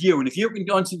live with you. And if you can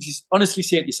honestly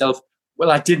say to yourself, well,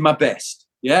 I did my best.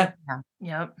 Yeah.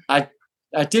 Yep. I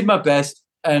did my best,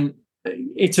 and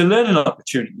it's a learning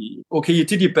opportunity. Okay, you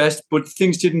did your best, but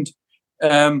things didn't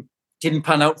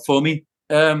pan out for me.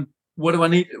 What do I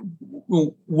need?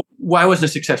 Why wasn't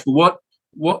I successful? What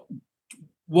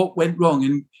went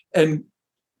wrong? And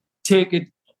take it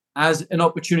as an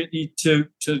opportunity to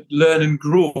learn and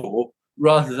grow,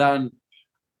 rather than,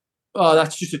 oh,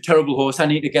 that's just a terrible horse, I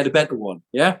need to get a better one.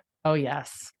 Yeah. Oh,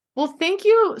 yes. Well, thank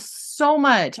you so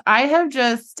much. I have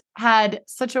just had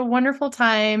such a wonderful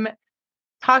time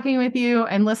talking with you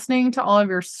and listening to all of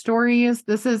your stories.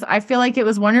 I feel like it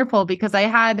was wonderful because I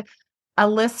had a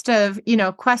list of,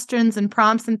 questions and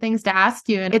prompts and things to ask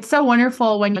you. And it's so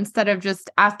wonderful when, instead of just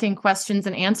asking questions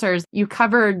and answers, you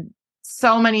covered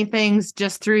so many things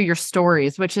just through your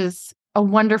stories, which is a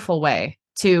wonderful way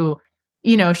to,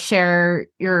 share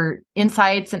your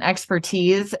insights and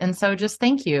expertise. And so just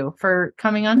thank you for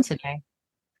coming on today.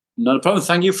 Not a problem.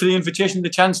 Thank you for the invitation, the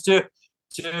chance to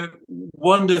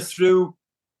wander through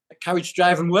a carriage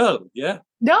driving world. Yeah.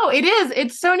 No, it is.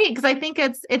 It's so neat because I think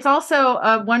it's also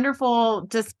a wonderful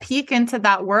just peek into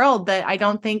that world that I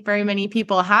don't think very many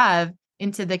people have,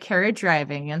 into the carriage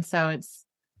driving. And so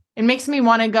it makes me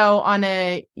want to go on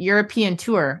a European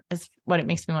tour, is what it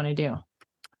makes me want to do.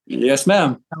 Yes,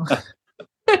 ma'am.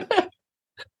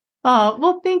 Oh,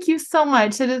 well, thank you so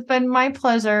much. It has been my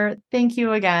pleasure. Thank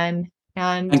you again.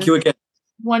 And thank you again.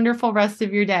 Wonderful rest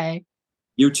of your day.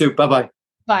 You too. Bye-bye.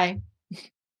 Bye.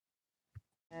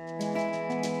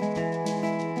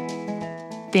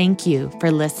 Thank you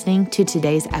for listening to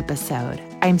today's episode.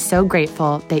 I'm so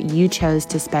grateful that you chose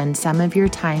to spend some of your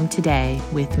time today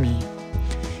with me.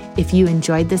 If you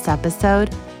enjoyed this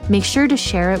episode, make sure to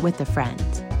share it with a friend.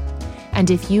 And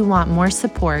if you want more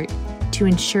support to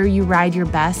ensure you ride your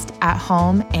best at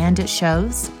home and at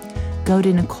shows, go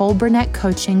to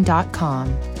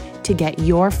NicoleBurnettCoaching.com to get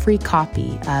your free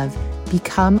copy of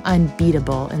Become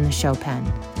Unbeatable in the Show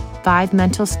Pen: 5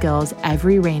 mental skills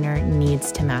every reiner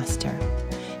needs to master.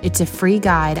 It's a free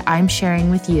guide I'm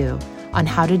sharing with you on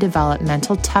how to develop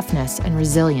mental toughness and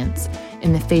resilience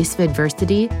in the face of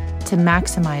adversity to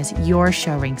maximize your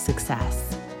show ring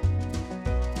success.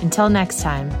 Until next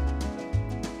time,